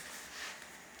 Okay.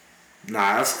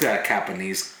 Nah, that's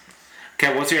Japanese.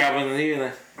 Okay, what's your album of the year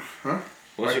then? Huh?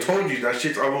 What's I your... told you that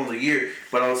shit's album of the year,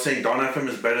 but I was saying Don FM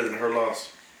is better than Her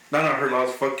Loss. Not Her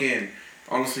Loss, fucking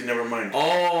Honestly Never Mind.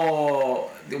 Oh,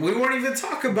 we weren't even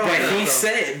talking about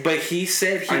that. But he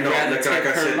said I know, rather like take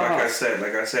Her Loss.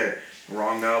 like I said,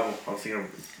 wrong album. I was thinking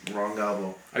of wrong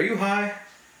album. Are you high?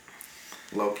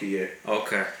 Low key, yeah.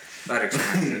 Okay. That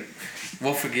explains it.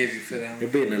 We'll forgive you for that. You're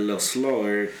being a little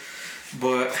slower.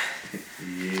 But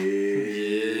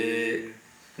Yeah.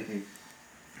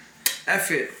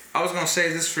 F it. I was gonna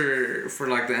say this for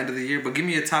like the end of the year, but give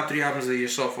me your top 3 albums of the year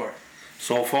so far.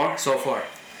 So far? So far.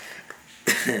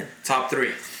 Top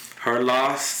 3. Her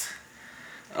Lost.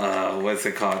 What's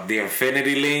it called? The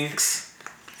Infinity Links.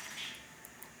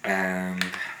 And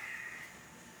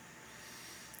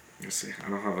let's see. I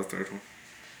don't have a third one.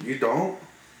 You don't?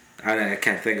 I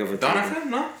can't think of a Don third one. FM?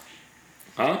 No.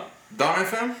 Huh? Don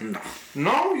FM? No.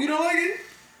 No, you don't like it?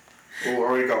 Oh, I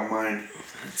already got mine.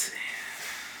 Let's see.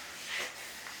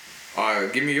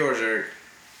 Alright, give me yours, Eric.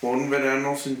 Un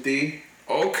Verano Sin Ti.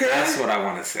 Okay. That's what I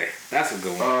want to say. That's a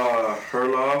good one. Her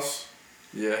Loss.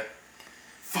 Yeah.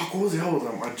 Fuck, what was the hell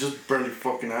I just barely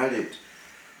fucking had it.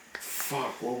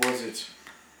 Fuck, what was it?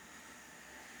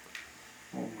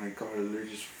 Oh my god, I literally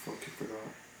just fucking forgot.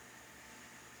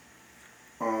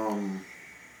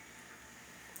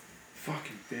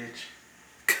 Fucking bitch.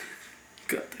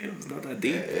 God damn, it's not that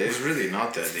deep. It's really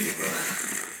not that deep, bro.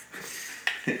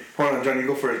 Hold on, Johnny,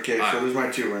 go for it, kid. So Alright. there's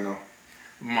my 2 right now.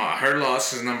 Her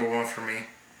Loss is number 1 for me.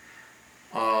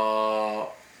 I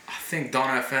think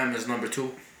Don FM is number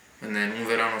 2. And then Un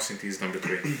Verano Sin Ti is number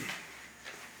 3.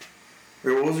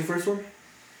 Wait, what was your first one?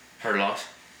 Her Loss.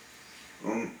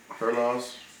 Her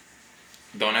Loss.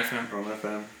 Don FM. From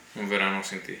FM. Un Verano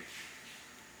Sin Ti.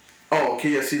 Oh, okay,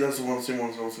 yeah, see, that's the same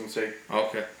one I was gonna say.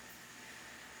 Okay.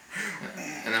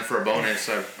 And then for a bonus,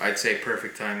 I'd say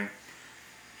Perfect Timing.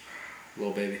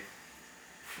 Lil Baby.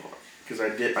 Fuck. Because I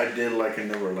did like I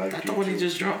Never Liked That's You. the one he too.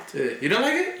 just dropped. Yeah. You don't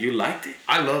like it? You liked it?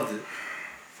 I loved it.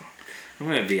 I'm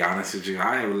gonna be honest with you.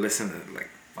 I listened to like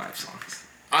 5 songs.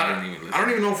 I don't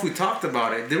even know if we talked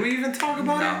about it. Did we even talk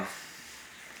about No. it?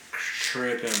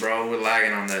 Tripping, bro. We're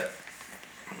lagging on that.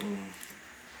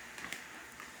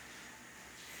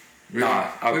 Nah,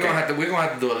 okay. We're gonna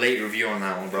have to do a late review on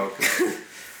that one, bro.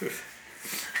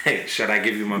 Hey, should I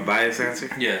give you my bias answer?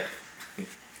 Yeah.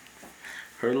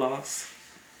 Her Loss.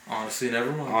 Honestly,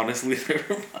 never mind. Honestly,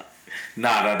 never mind.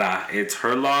 Nah. It's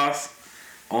Her Loss.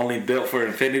 Only Built for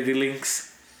Infinity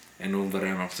Links. And Un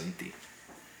Verano Sin Ti.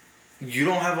 You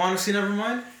don't have Honestly Never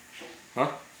Mind?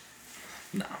 Huh?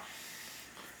 No.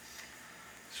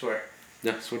 Swear.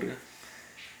 Yeah, swear to God.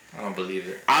 I don't believe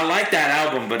it. I like that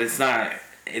album, but it's not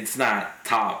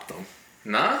top though.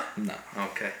 Nah? No.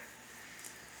 Okay.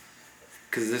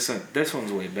 Cause this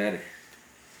one's way better.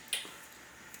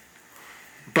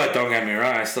 But don't get me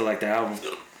wrong, I still like the album.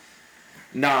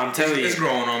 No, I'm telling you, It's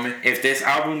growing on me. if this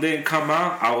album didn't come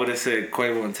out, I would have said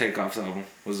Quavo and Takeoff's album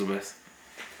was the best.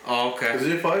 Oh, okay. Is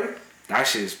it fire? That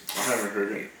shit's I haven't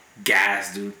heard it.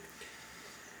 gas, dude.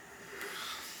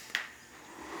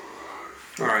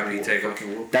 R.I.P. Takeoff.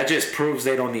 Fucking whoop. That just proves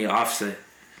they don't need Offset.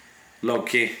 Low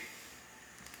key.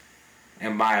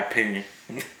 In my opinion.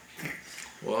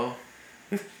 Well,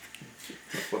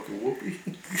 Fucking whoopee.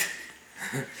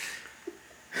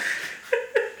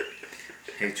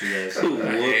 hate you guys. Ooh, I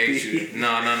hate whoopee. you. No.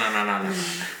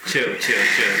 Chill.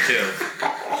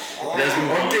 Let's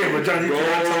move on. Okay, but Johnny, you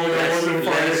cannot tell me that wasn't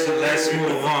fire. Let's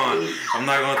move on. I'm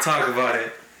not gonna talk about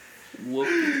it.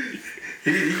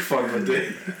 He fucked with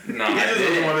it. No, He I just doesn't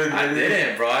didn't. wanna admit I it.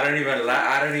 didn't, bro. I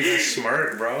don't even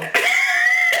smirk, bro.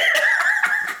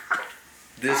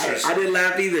 I didn't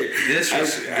laugh either.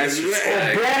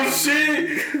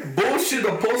 Bullshit! Bullshit,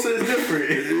 the poster is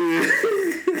different.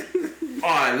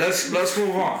 Alright, let's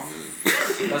move on.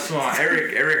 Let's move on.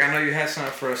 Eric, I know you had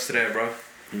something for us today, bro.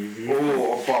 Mm-hmm.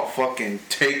 Oh, about fucking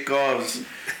Takeoff's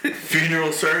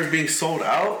funeral service being sold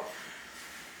out.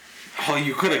 Oh,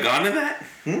 you could have gone to that?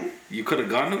 You could have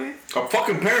gone to it? A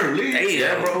fucking apparently. Damn.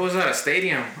 Yeah, bro. It was at a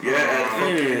stadium. Yeah, at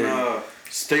fucking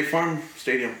State Farm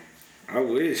Stadium. I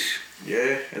wish.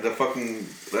 Yeah, and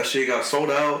that shit got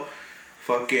sold out.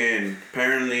 Fucking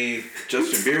apparently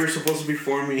Justin Bieber's supposed to be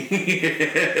for me.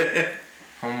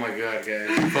 Oh my god,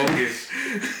 guys. Focus.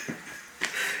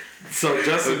 So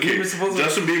Justin Bieber's supposed to...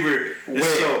 Justin Bieber.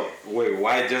 Wait,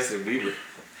 why Justin Bieber?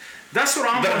 That's what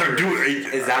I'm wondering.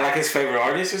 Is that like his favorite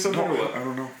artist or something? No, or what? I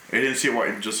don't know. I didn't see why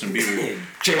Justin Bieber.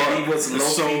 JB was the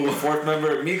fourth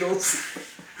member of Migos.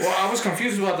 Well, I was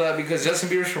confused about that because Justin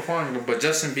Bieber's performing, but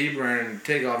Justin Bieber and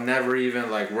Takeoff never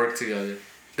even like worked together.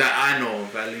 That I know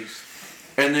of, at least.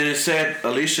 And then it said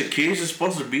Alicia Keys is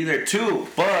supposed to be there too,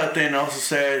 but then also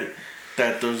said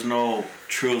that there's no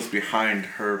truth behind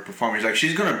her performance. Like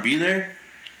she's gonna be there,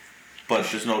 but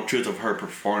there's no truth of her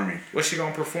performing. What's she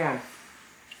gonna perform?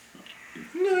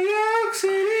 New York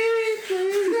City,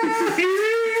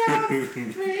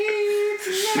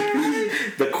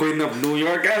 The Queen of New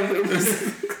York anthems.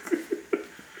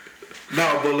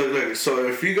 No, but look. So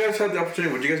if you guys had the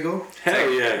opportunity, would you guys go?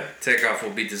 Hell yeah. Takeoff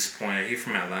will be disappointed. He's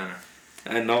from Atlanta.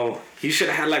 I know. He should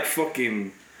have had like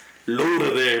fucking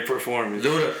Luda there performing.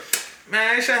 Luda.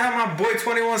 Man, you should have my boy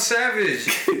 21 Savage.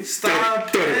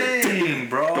 Stop playing,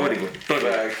 bro. 21.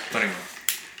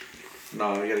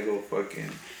 No, you gotta go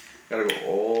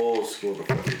old school.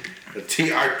 The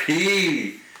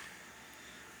TRP.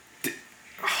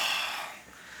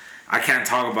 I can't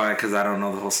talk about it because I don't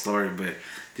know the whole story, but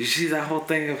did you see that whole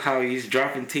thing of how he's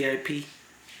dropping TIP?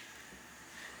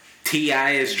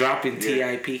 T.I. is dropping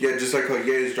TIP. Yeah, just like how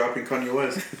Ye is dropping Kanye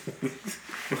West.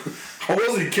 I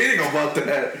wasn't kidding about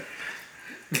that.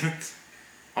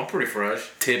 I'm pretty fresh.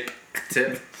 Tip.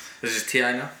 It's just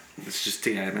T.I. now? It's just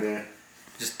T.I. now. Yeah.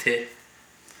 Just Tip.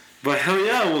 But hell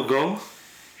yeah, we'll go.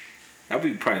 That'll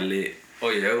be probably lit. Oh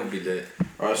yeah, it would be lit.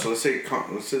 Alright, so let's say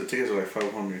the tickets are like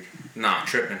 500 Nah,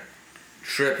 tripping.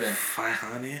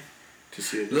 500? to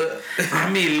see it. Look. I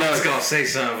mean, I was look. gonna say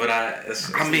something, but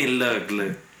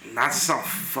Look. Not something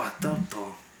fucked up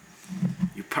though.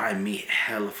 You probably meet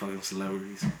hella fucking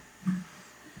celebrities.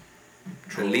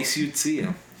 True. At least you'd see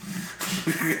them.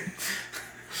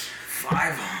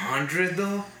 500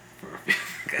 though?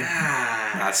 God.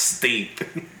 That's steep.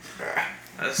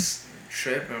 That's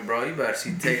tripping, bro. You better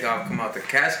see Takeoff come out the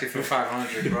casket for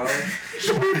 500, bro. Right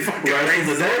from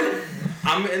the dead?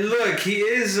 I mean, look, he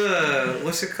is,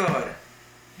 what's it called?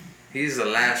 He's the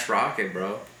last rocket,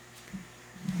 bro.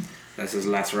 That's his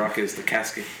last rocket is the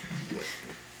casket.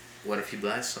 What if he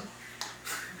blasts him?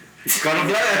 It's gonna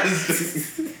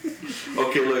blast.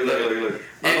 Okay, look.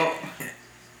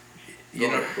 You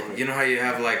know how you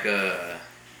have like a,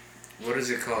 what is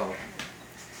it called?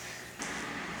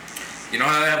 You know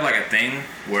how they have like a thing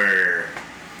where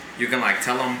you can like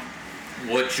tell them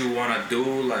what you want to do,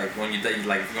 like when you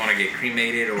like you want to get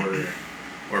cremated or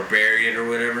buried or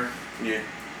whatever. Yeah.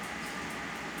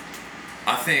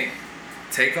 I think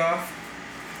Takeoff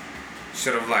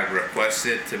should have like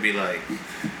requested to be like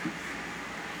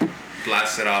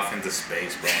blasted off into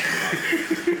space, bro.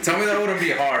 Tell me that wouldn't be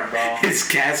hard, bro. His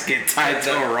casket tied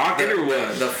to a rocket or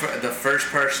what? The first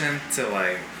person to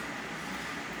like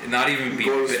not even be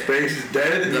Go to space is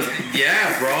dead?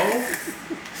 yeah, bro.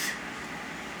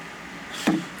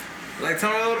 Like,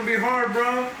 tell me that would be hard,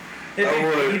 bro.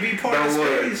 He'd be part of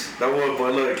space. That would,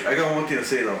 but look, I got one thing to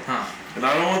say though. Huh. And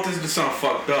I don't want this to sound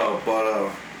fucked up,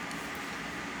 but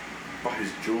about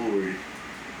his jewelry.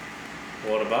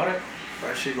 What about it?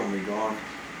 That shit gonna be gone.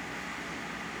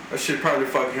 That shit probably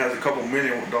fucking has a couple $1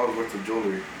 million worth of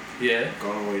jewelry. Yeah.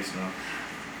 Gone to waste now.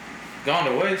 Gone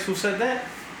to waste? Who said that?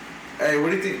 Hey, what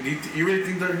do you think? You really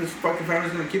think that his fucking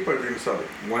family's gonna keep it or they're gonna sell it?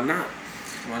 Why not?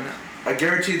 Why not? I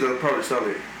guarantee they'll probably sell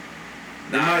it.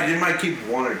 They might keep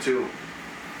one or two.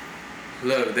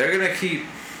 Look, they're gonna keep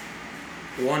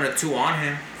one or two on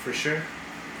him for sure.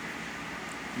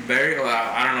 Buried? Well,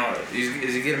 I don't know.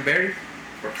 Is he getting buried?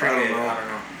 Or cremated? I don't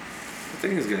know. I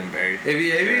think he's getting buried. If he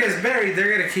gets buried,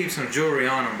 they're gonna keep some jewelry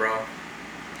on him, bro.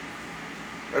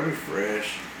 That'd be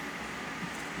fresh.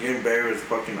 Getting buried with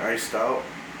fucking iced out.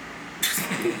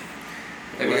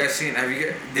 Have you guys seen?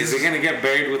 Is he gonna get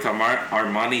buried with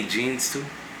Armani jeans too?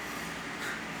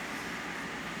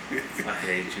 I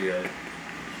hate you guys.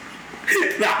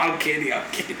 No, I'm kidding.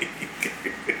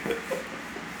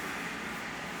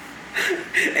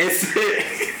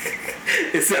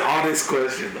 It's an honest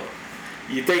question though.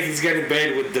 You think he's getting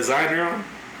buried with designer on?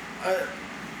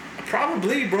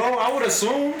 Probably, bro. I would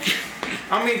assume.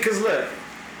 I mean, cause look,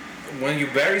 when you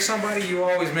bury somebody, you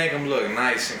always make them look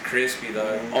nice and crispy,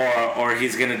 dog. Or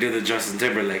he's gonna do the Justin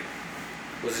Timberlake.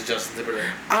 Was it Justin Timberlake?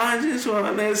 I just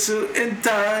want a suit and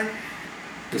tie.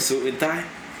 The suit and tie?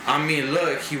 I mean,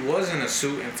 look, he was in a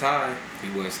suit and tie. He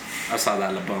was. I saw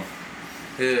that LeBron.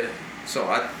 Yeah. So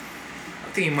I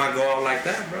think he might go out like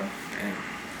that, bro. Damn.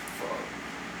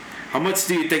 How much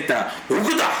do you think that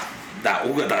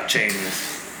Ugada chain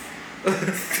is?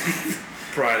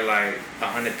 Probably like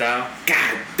 100,000.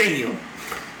 God damn.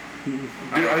 Dude,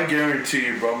 I guarantee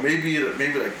you, bro. Maybe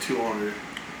like 200.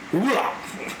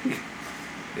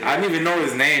 I don't even know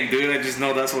his name, dude. I just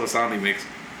know that's what sound he makes.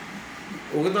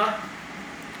 Ugada?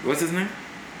 What's his name?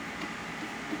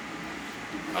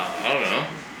 I don't know.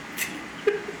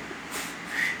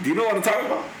 Do you know what I'm talking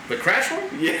about? The crash one?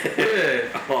 Yeah.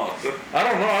 Yeah. Oh. I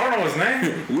don't know his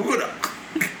name. Ugada.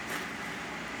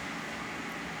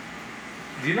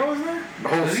 Do you know his name? Oh,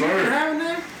 Does he sorry. even have a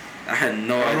name? I had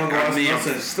no I don't know idea. what's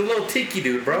nonsense. It's the little tiki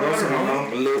dude, bro. I don't know.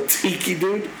 A little tiki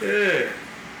dude. Yeah.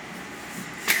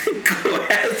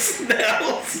 Glass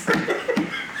nails.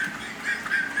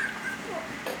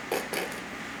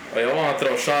 Oh, y'all want to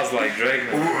throw shots like Drake?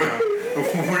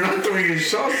 We're not throwing any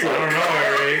shots. I don't know,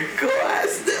 Eric.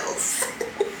 Glass nails.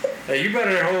 Hey, you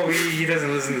better hope he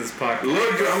doesn't listen to this podcast.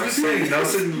 Look, I'm just saying,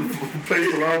 Nelson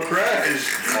plays a lot of Crash.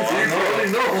 He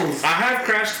probably knows. I have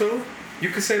Crash too. You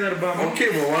can say that about me.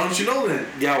 Okay, well, why don't you know then?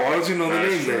 Yeah, why don't you know the That's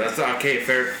name true. then? That's okay.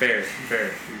 Fair.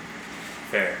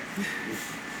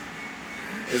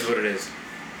 Is what it is.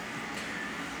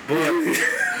 But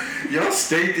Y'all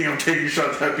stay think I'm taking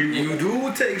shots at people. you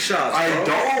do take shots. I bro.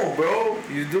 don't, bro.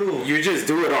 You do. You just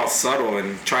do it all subtle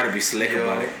and try to be slick Yo.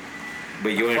 about it.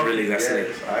 But you ain't really that slick.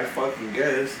 I fucking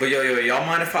guess. But yo, y'all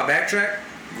mind if I backtrack?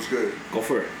 What's good? Go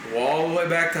for it. Well, all the way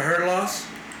back to her loss.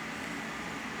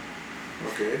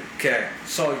 Okay. Okay,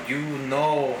 so you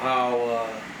know how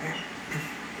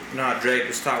Drake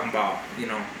was talking about,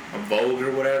 a Vogue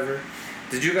or whatever.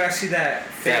 Did you guys see that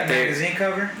fake magazine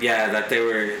cover? Yeah, that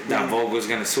Vogue was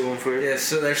gonna sue him for it. Yeah,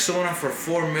 so they're suing him for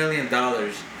 $4 million.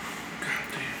 Because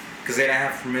they didn't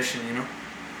have permission,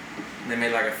 They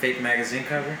made like a fake magazine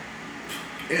cover.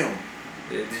 Damn.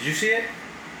 Did you see it?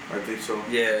 I think so.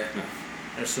 Yeah.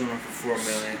 They're suing him for $4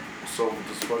 million. So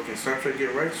does fucking Snapchat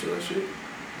get rights to that shit?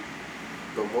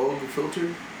 The Vogue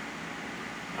filter?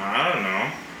 I don't know.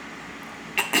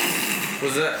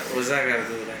 What's that got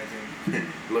to do with anything?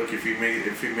 Look, if he made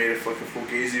a fucking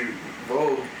fugazi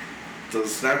Vogue,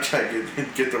 does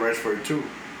Snapchat get the rights for it too?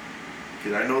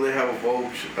 Cause I know they have a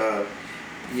Vogue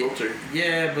filter.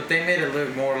 Yeah, but they made it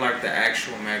look more like the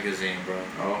actual magazine, bro.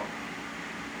 Oh.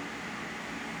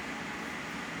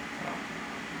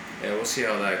 Yeah, we'll see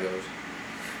how that goes.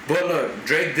 But look,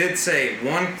 Drake did say,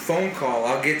 one phone call,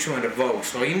 I'll get you into Vogue.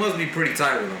 So he must be pretty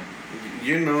tight with him.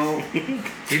 You know.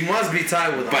 He must be tight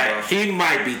with him, But bro. he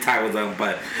might be tight with them,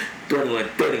 but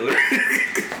 21.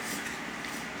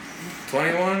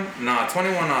 21? Nah,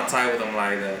 21 not tight with him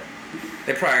like that.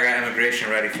 They probably got immigration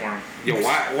ready for him. Yo,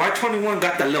 why 21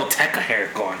 got the little Tekka hair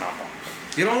going on?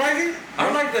 You don't like it? I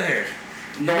don't like the hair.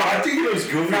 No, I think it was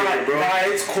goofy, bro.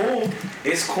 It's cool.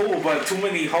 It's cool, but too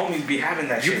many homies be having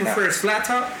that You shit prefer his flat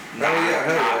top? Nah, Oh, yeah,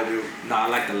 hell yeah, I do. Nah, I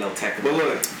like the little Tekka. But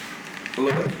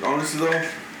look, honestly though,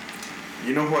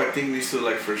 you know who I think needs to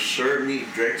like for sure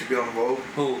meet Drake to be on Vogue?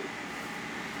 Who?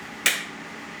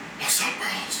 What's up,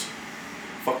 bros?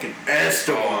 Fucking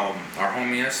Esteban. Our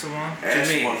homie Esteban?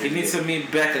 He needs to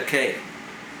meet Becca K.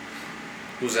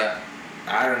 Who's that?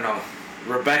 I don't know.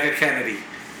 Rebecca Kennedy.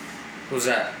 Who's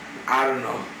that? I don't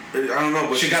know. I don't know,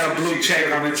 but She got a blue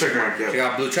check on her check mark. Yeah. She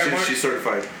got a blue check mark? She's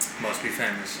certified. Must be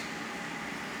famous.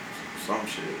 Some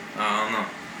shit. I don't know.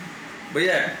 But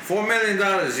yeah, $4 million.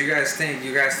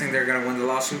 You guys think they're gonna win the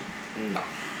lawsuit? No.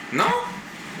 No?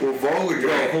 Well, Vogue or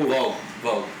Drake?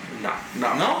 Vogue. Nah.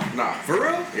 Nah. For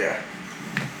real? Yeah.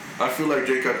 I feel like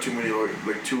Drake got too many lawyers,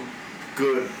 like too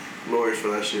good lawyers for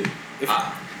that shit.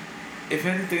 If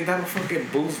anything, that'll fucking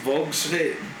boost Vogue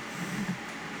shit.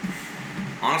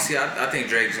 Honestly, I think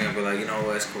Drake's gonna be like, you know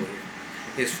what, it's cool.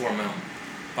 Here's $4 million.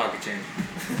 Pocket change.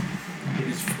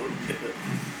 He's for good.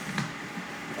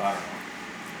 I don't know.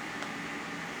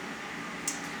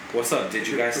 What's up? Did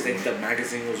you guys think the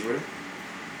magazine was real?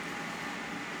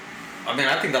 I mean,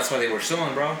 I think that's why they were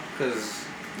suing, bro. Cause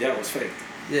Yeah, it was fake.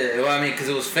 yeah, well, I mean, cause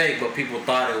it was fake, but people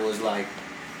thought it was like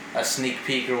a sneak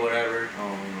peek or whatever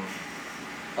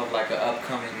of like an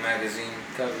upcoming magazine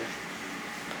cover.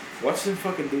 Watch them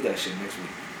fucking do that shit next week.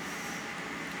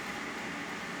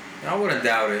 I wouldn't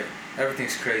doubt it.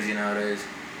 Everything's crazy nowadays.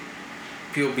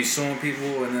 People be suing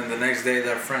people, and then the next day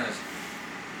they're friends.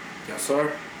 Yes, sir.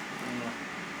 I don't know.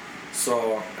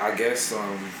 So I guess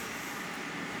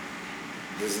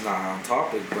this is not on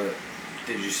topic, but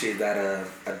did you see that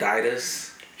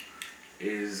Adidas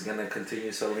is gonna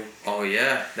continue selling Oh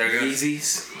yeah, they're gonna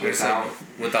Yeezys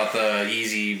without the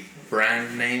Yeezy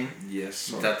brand name.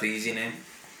 Yes. Without the Yeezy name.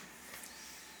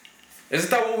 Isn't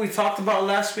that what we talked about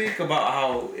last week? About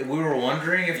how we were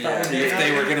wondering if that was if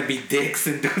they were gonna be dicks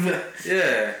and do that.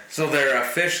 Yeah. So they're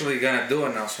officially gonna do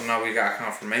it now. So now we got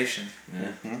confirmation.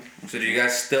 Yeah. Mm-hmm. So do you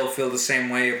guys still feel the same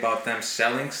way about them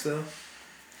selling still?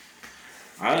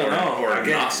 I don't know. Or I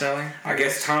guess, not selling? I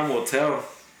guess time will tell.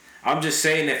 I'm just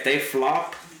saying, if they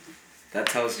flop, that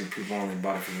tells you people only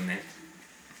bought it for the name.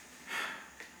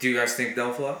 Do you guys think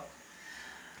they'll flop?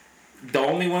 The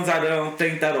only ones I don't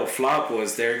think that'll flop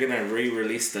was they're gonna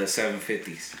re-release the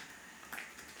 750s.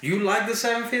 You like the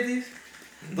 750s?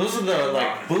 Those are the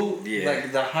like boot,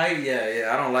 like the height.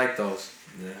 Yeah. I don't like those.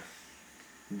 Yeah.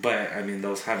 But I mean,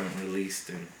 those haven't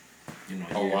released in A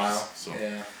years, while. So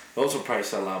Yeah. those will probably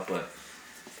sell out. But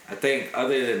I think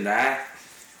other than that,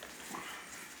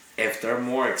 if they're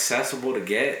more accessible to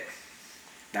get,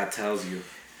 that tells you.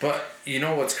 But you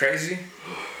know what's crazy?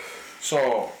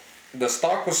 So the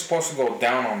stock was supposed to go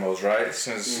down on those, right?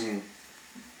 Since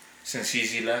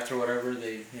Yeezy left or whatever,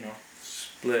 they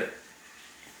split.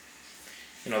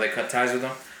 They cut ties with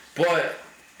them, but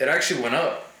it actually went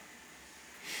up.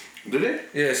 Did it?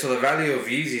 Yeah, so the value of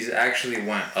Yeezys actually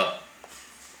went up.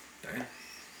 Damn.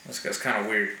 That's kind of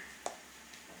weird.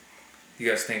 You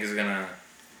guys think it's gonna,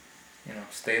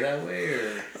 stay that way,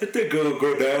 or I think it'll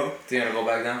go down. it's gonna go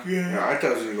back down? Yeah, I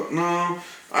thought it was gonna go. No,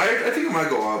 I think it might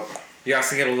go up. You guys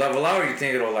think it'll level out, or you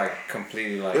think it'll like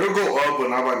completely like? It'll go up, but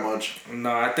not by much.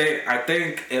 No, I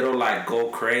think it'll like go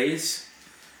craze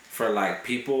for like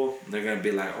people. They're gonna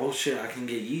be like, oh shit, I can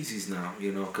get Yeezys now,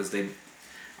 because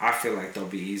I feel like they'll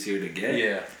be easier to get.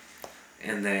 Yeah.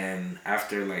 And then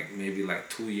after like maybe like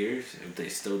 2 years, if they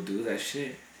still do that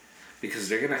shit, because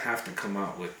they're gonna have to come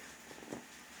out with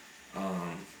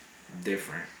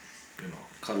different,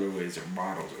 colorways or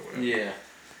models or whatever. Yeah.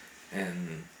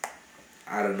 And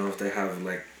I don't know if they have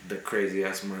like the crazy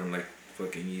ass mind like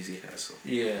fucking Yeezy has. So.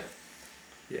 Yeah.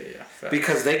 Fact.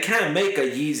 Because they can't make a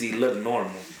Yeezy look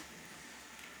normal.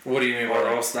 What do you mean by Or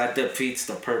that? else that defeats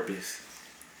the purpose.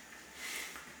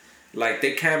 Like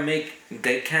they can't make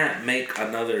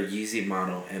another Yeezy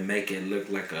model and make it look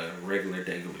like a regular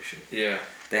shit. Yeah.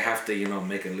 They have to,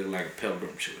 make it look like a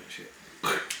pilgrim shoe and shit.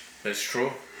 That's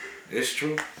true. It's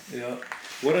true. Yeah.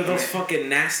 What are those fucking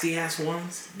nasty ass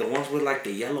ones? The ones with like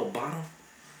the yellow bottom?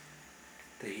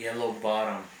 The yellow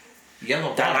bottom.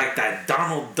 That like that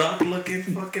Donald Duck looking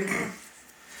fucking one.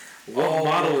 What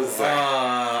model is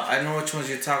that? I know which ones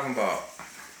you're talking about.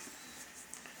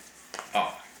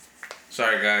 Oh.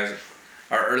 Sorry guys.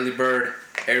 Our early bird,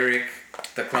 Erick,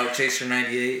 the Cloud Chaser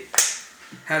 98,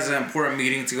 has an important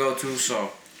meeting to go to,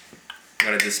 so I'm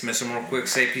gonna dismiss him real quick.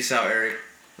 Say peace out, Erick.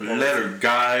 Later,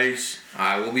 guys.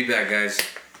 Alright, we'll be back, guys.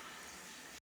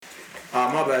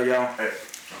 My bad, y'all.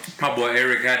 My boy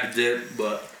Erick had to dip,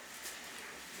 but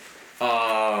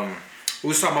we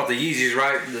was talking about the Yeezys,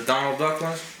 right? The Donald Duck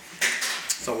ones.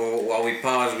 So while we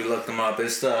pause, we looked them up.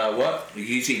 It's the what? The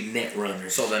Yeezy Net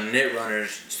Runners. So the knit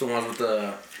runners. It's the ones with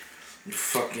the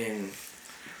fucking.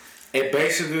 It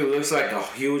basically looks like a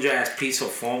huge ass piece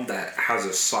of foam that has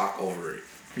a sock over it.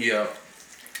 yeah.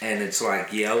 And it's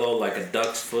like yellow, like a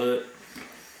duck's foot.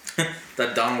 The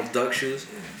Donald Duck shoes.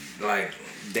 Like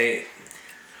they.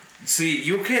 See,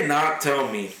 you cannot tell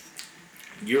me.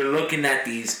 You're looking at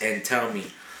these and tell me,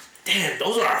 damn,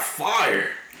 those are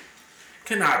fire.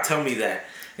 Cannot tell me that.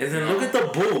 And then look at the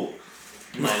boot.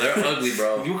 No, they're ugly,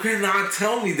 bro. You cannot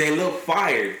tell me they look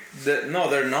fire. No,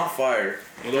 they're not fire.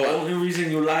 The only reason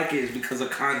you like it is because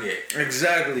of Kanye.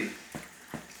 Exactly.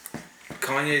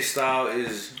 Kanye style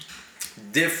is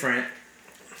different,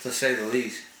 to say the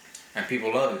least, and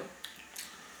people love it.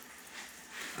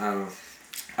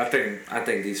 I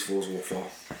think these fools will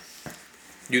fall.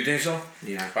 You think so?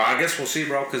 Yeah. Well, I guess we'll see,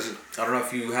 bro. Cause I don't know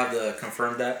if you have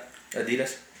confirmed that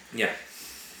Adidas. Yeah.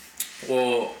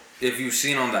 Well, if you've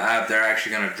seen on the app, they're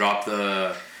actually gonna drop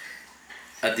the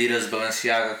Adidas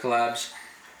Balenciaga collabs.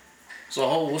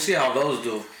 So we'll see how those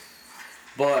do.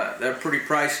 But they're pretty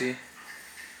pricey.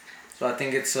 So I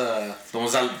think it's the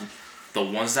ones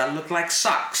that look like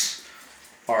socks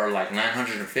are like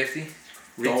 $950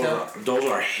 retail. Those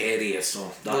are hideous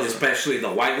though. Especially the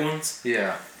white ones.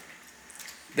 Yeah.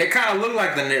 They kind of look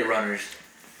like the knit runners.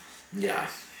 Yeah.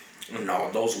 No,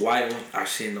 those white ones, I've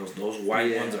seen those. Those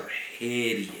white ones are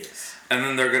hideous. And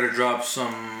then they're gonna drop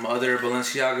some other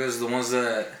Balenciagas, the ones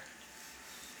that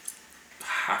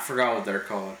I forgot what they're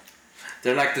called.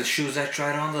 They're like the shoes I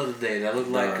tried on the other day. That look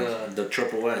like the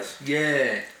Triple S.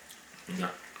 Yeah. No.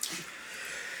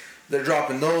 they're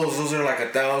dropping those. Those are like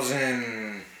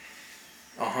 1,000,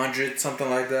 100, something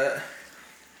like that.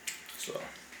 So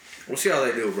we'll see how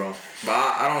they do, bro. But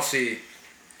I don't see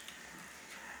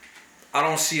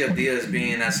Adidas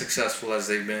being as successful as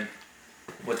they've been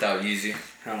without Yeezy.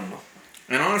 I don't know.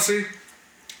 And honestly,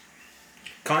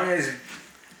 Kanye's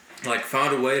like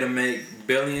found a way to make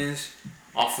billions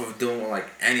off of doing like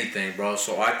anything, bro.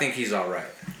 So I think he's alright.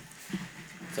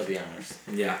 To be honest.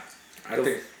 Yeah. I He'll-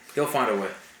 think He'll find a way.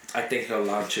 I think he'll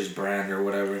launch his brand or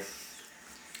whatever.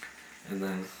 And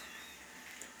then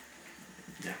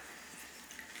yeah.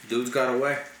 Dude's got a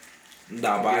way.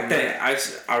 No, but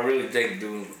I really think,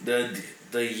 dude, the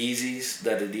Yeezys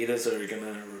that Adidas are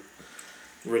gonna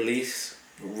re-release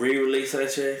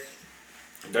that shit,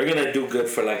 they're gonna do good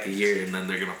for like a year and then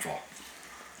they're gonna fall.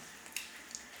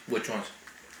 Which ones?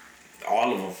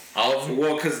 All of them. All of them?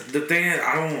 Well, cause the thing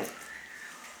is,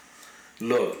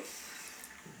 look.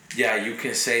 Yeah, you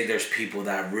can say there's people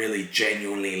that really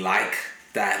genuinely like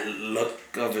that look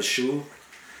of a shoe,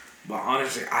 but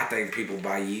honestly, I think people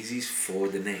buy Yeezys for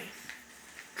the name.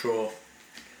 True.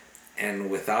 And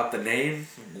without the name,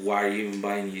 why are you even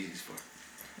buying Yeezys for?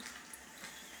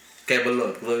 Okay, but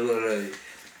look.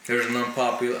 Here's an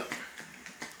unpopular.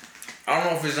 I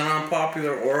don't know if it's an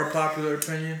unpopular or a popular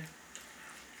opinion,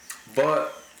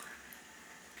 but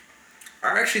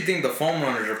I actually think the foam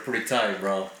runners are pretty tight,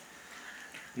 bro.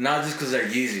 Not just because they're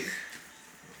Yeezy,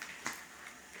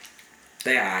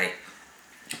 They aight.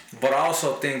 but I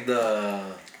also think the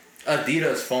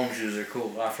Adidas foam shoes are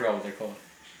cool. I forgot what they're called.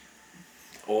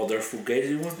 Oh, they're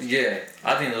Fugazi ones? Yeah,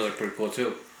 I think those are pretty cool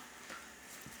too.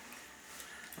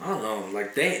 I don't know,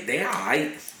 like they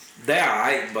aight. They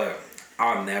aight, but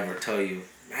I'll never tell you,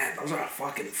 man, those are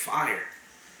fucking fire.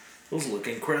 Those look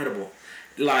incredible.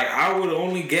 Like, I would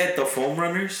only get the foam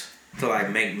runners to like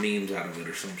make memes out of it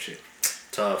or some shit.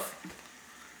 Tough.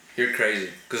 You're crazy.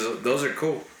 Because those are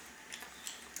cool.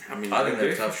 I mean, I think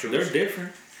they're tough shoes. They're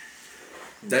different.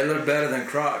 They look better than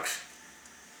Crocs.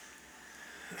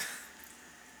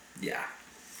 Yeah.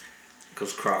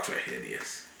 Because Crocs are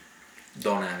hideous.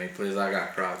 Don't at me, please. I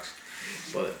got Crocs.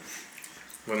 But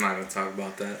we're not going to talk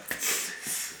about that.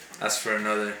 That's for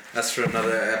another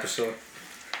episode.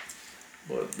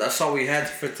 But that's all we had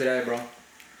for today, bro.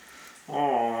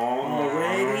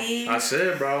 Alrighty. That's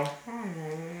it, bro.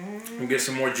 We'll get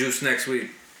some more juice next week.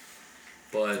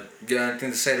 But you got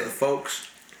anything to say to the folks?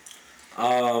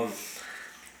 Have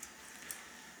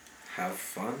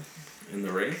fun in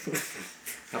the rain.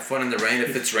 Have fun in the rain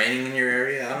if it's raining in your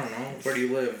area. I don't know. Where do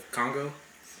you live? Congo?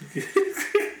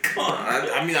 Come on.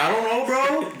 I mean, I don't know,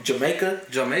 bro. Jamaica.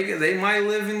 They might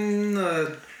live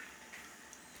in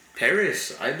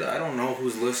Paris. I don't know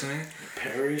who's listening.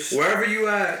 Paris. Wherever you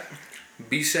at,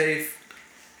 be safe.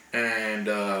 And,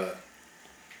 yeah.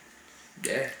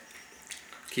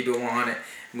 Keep it 100.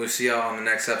 We'll see y'all on the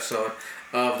next episode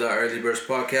of the Early Birds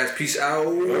Podcast. Peace out.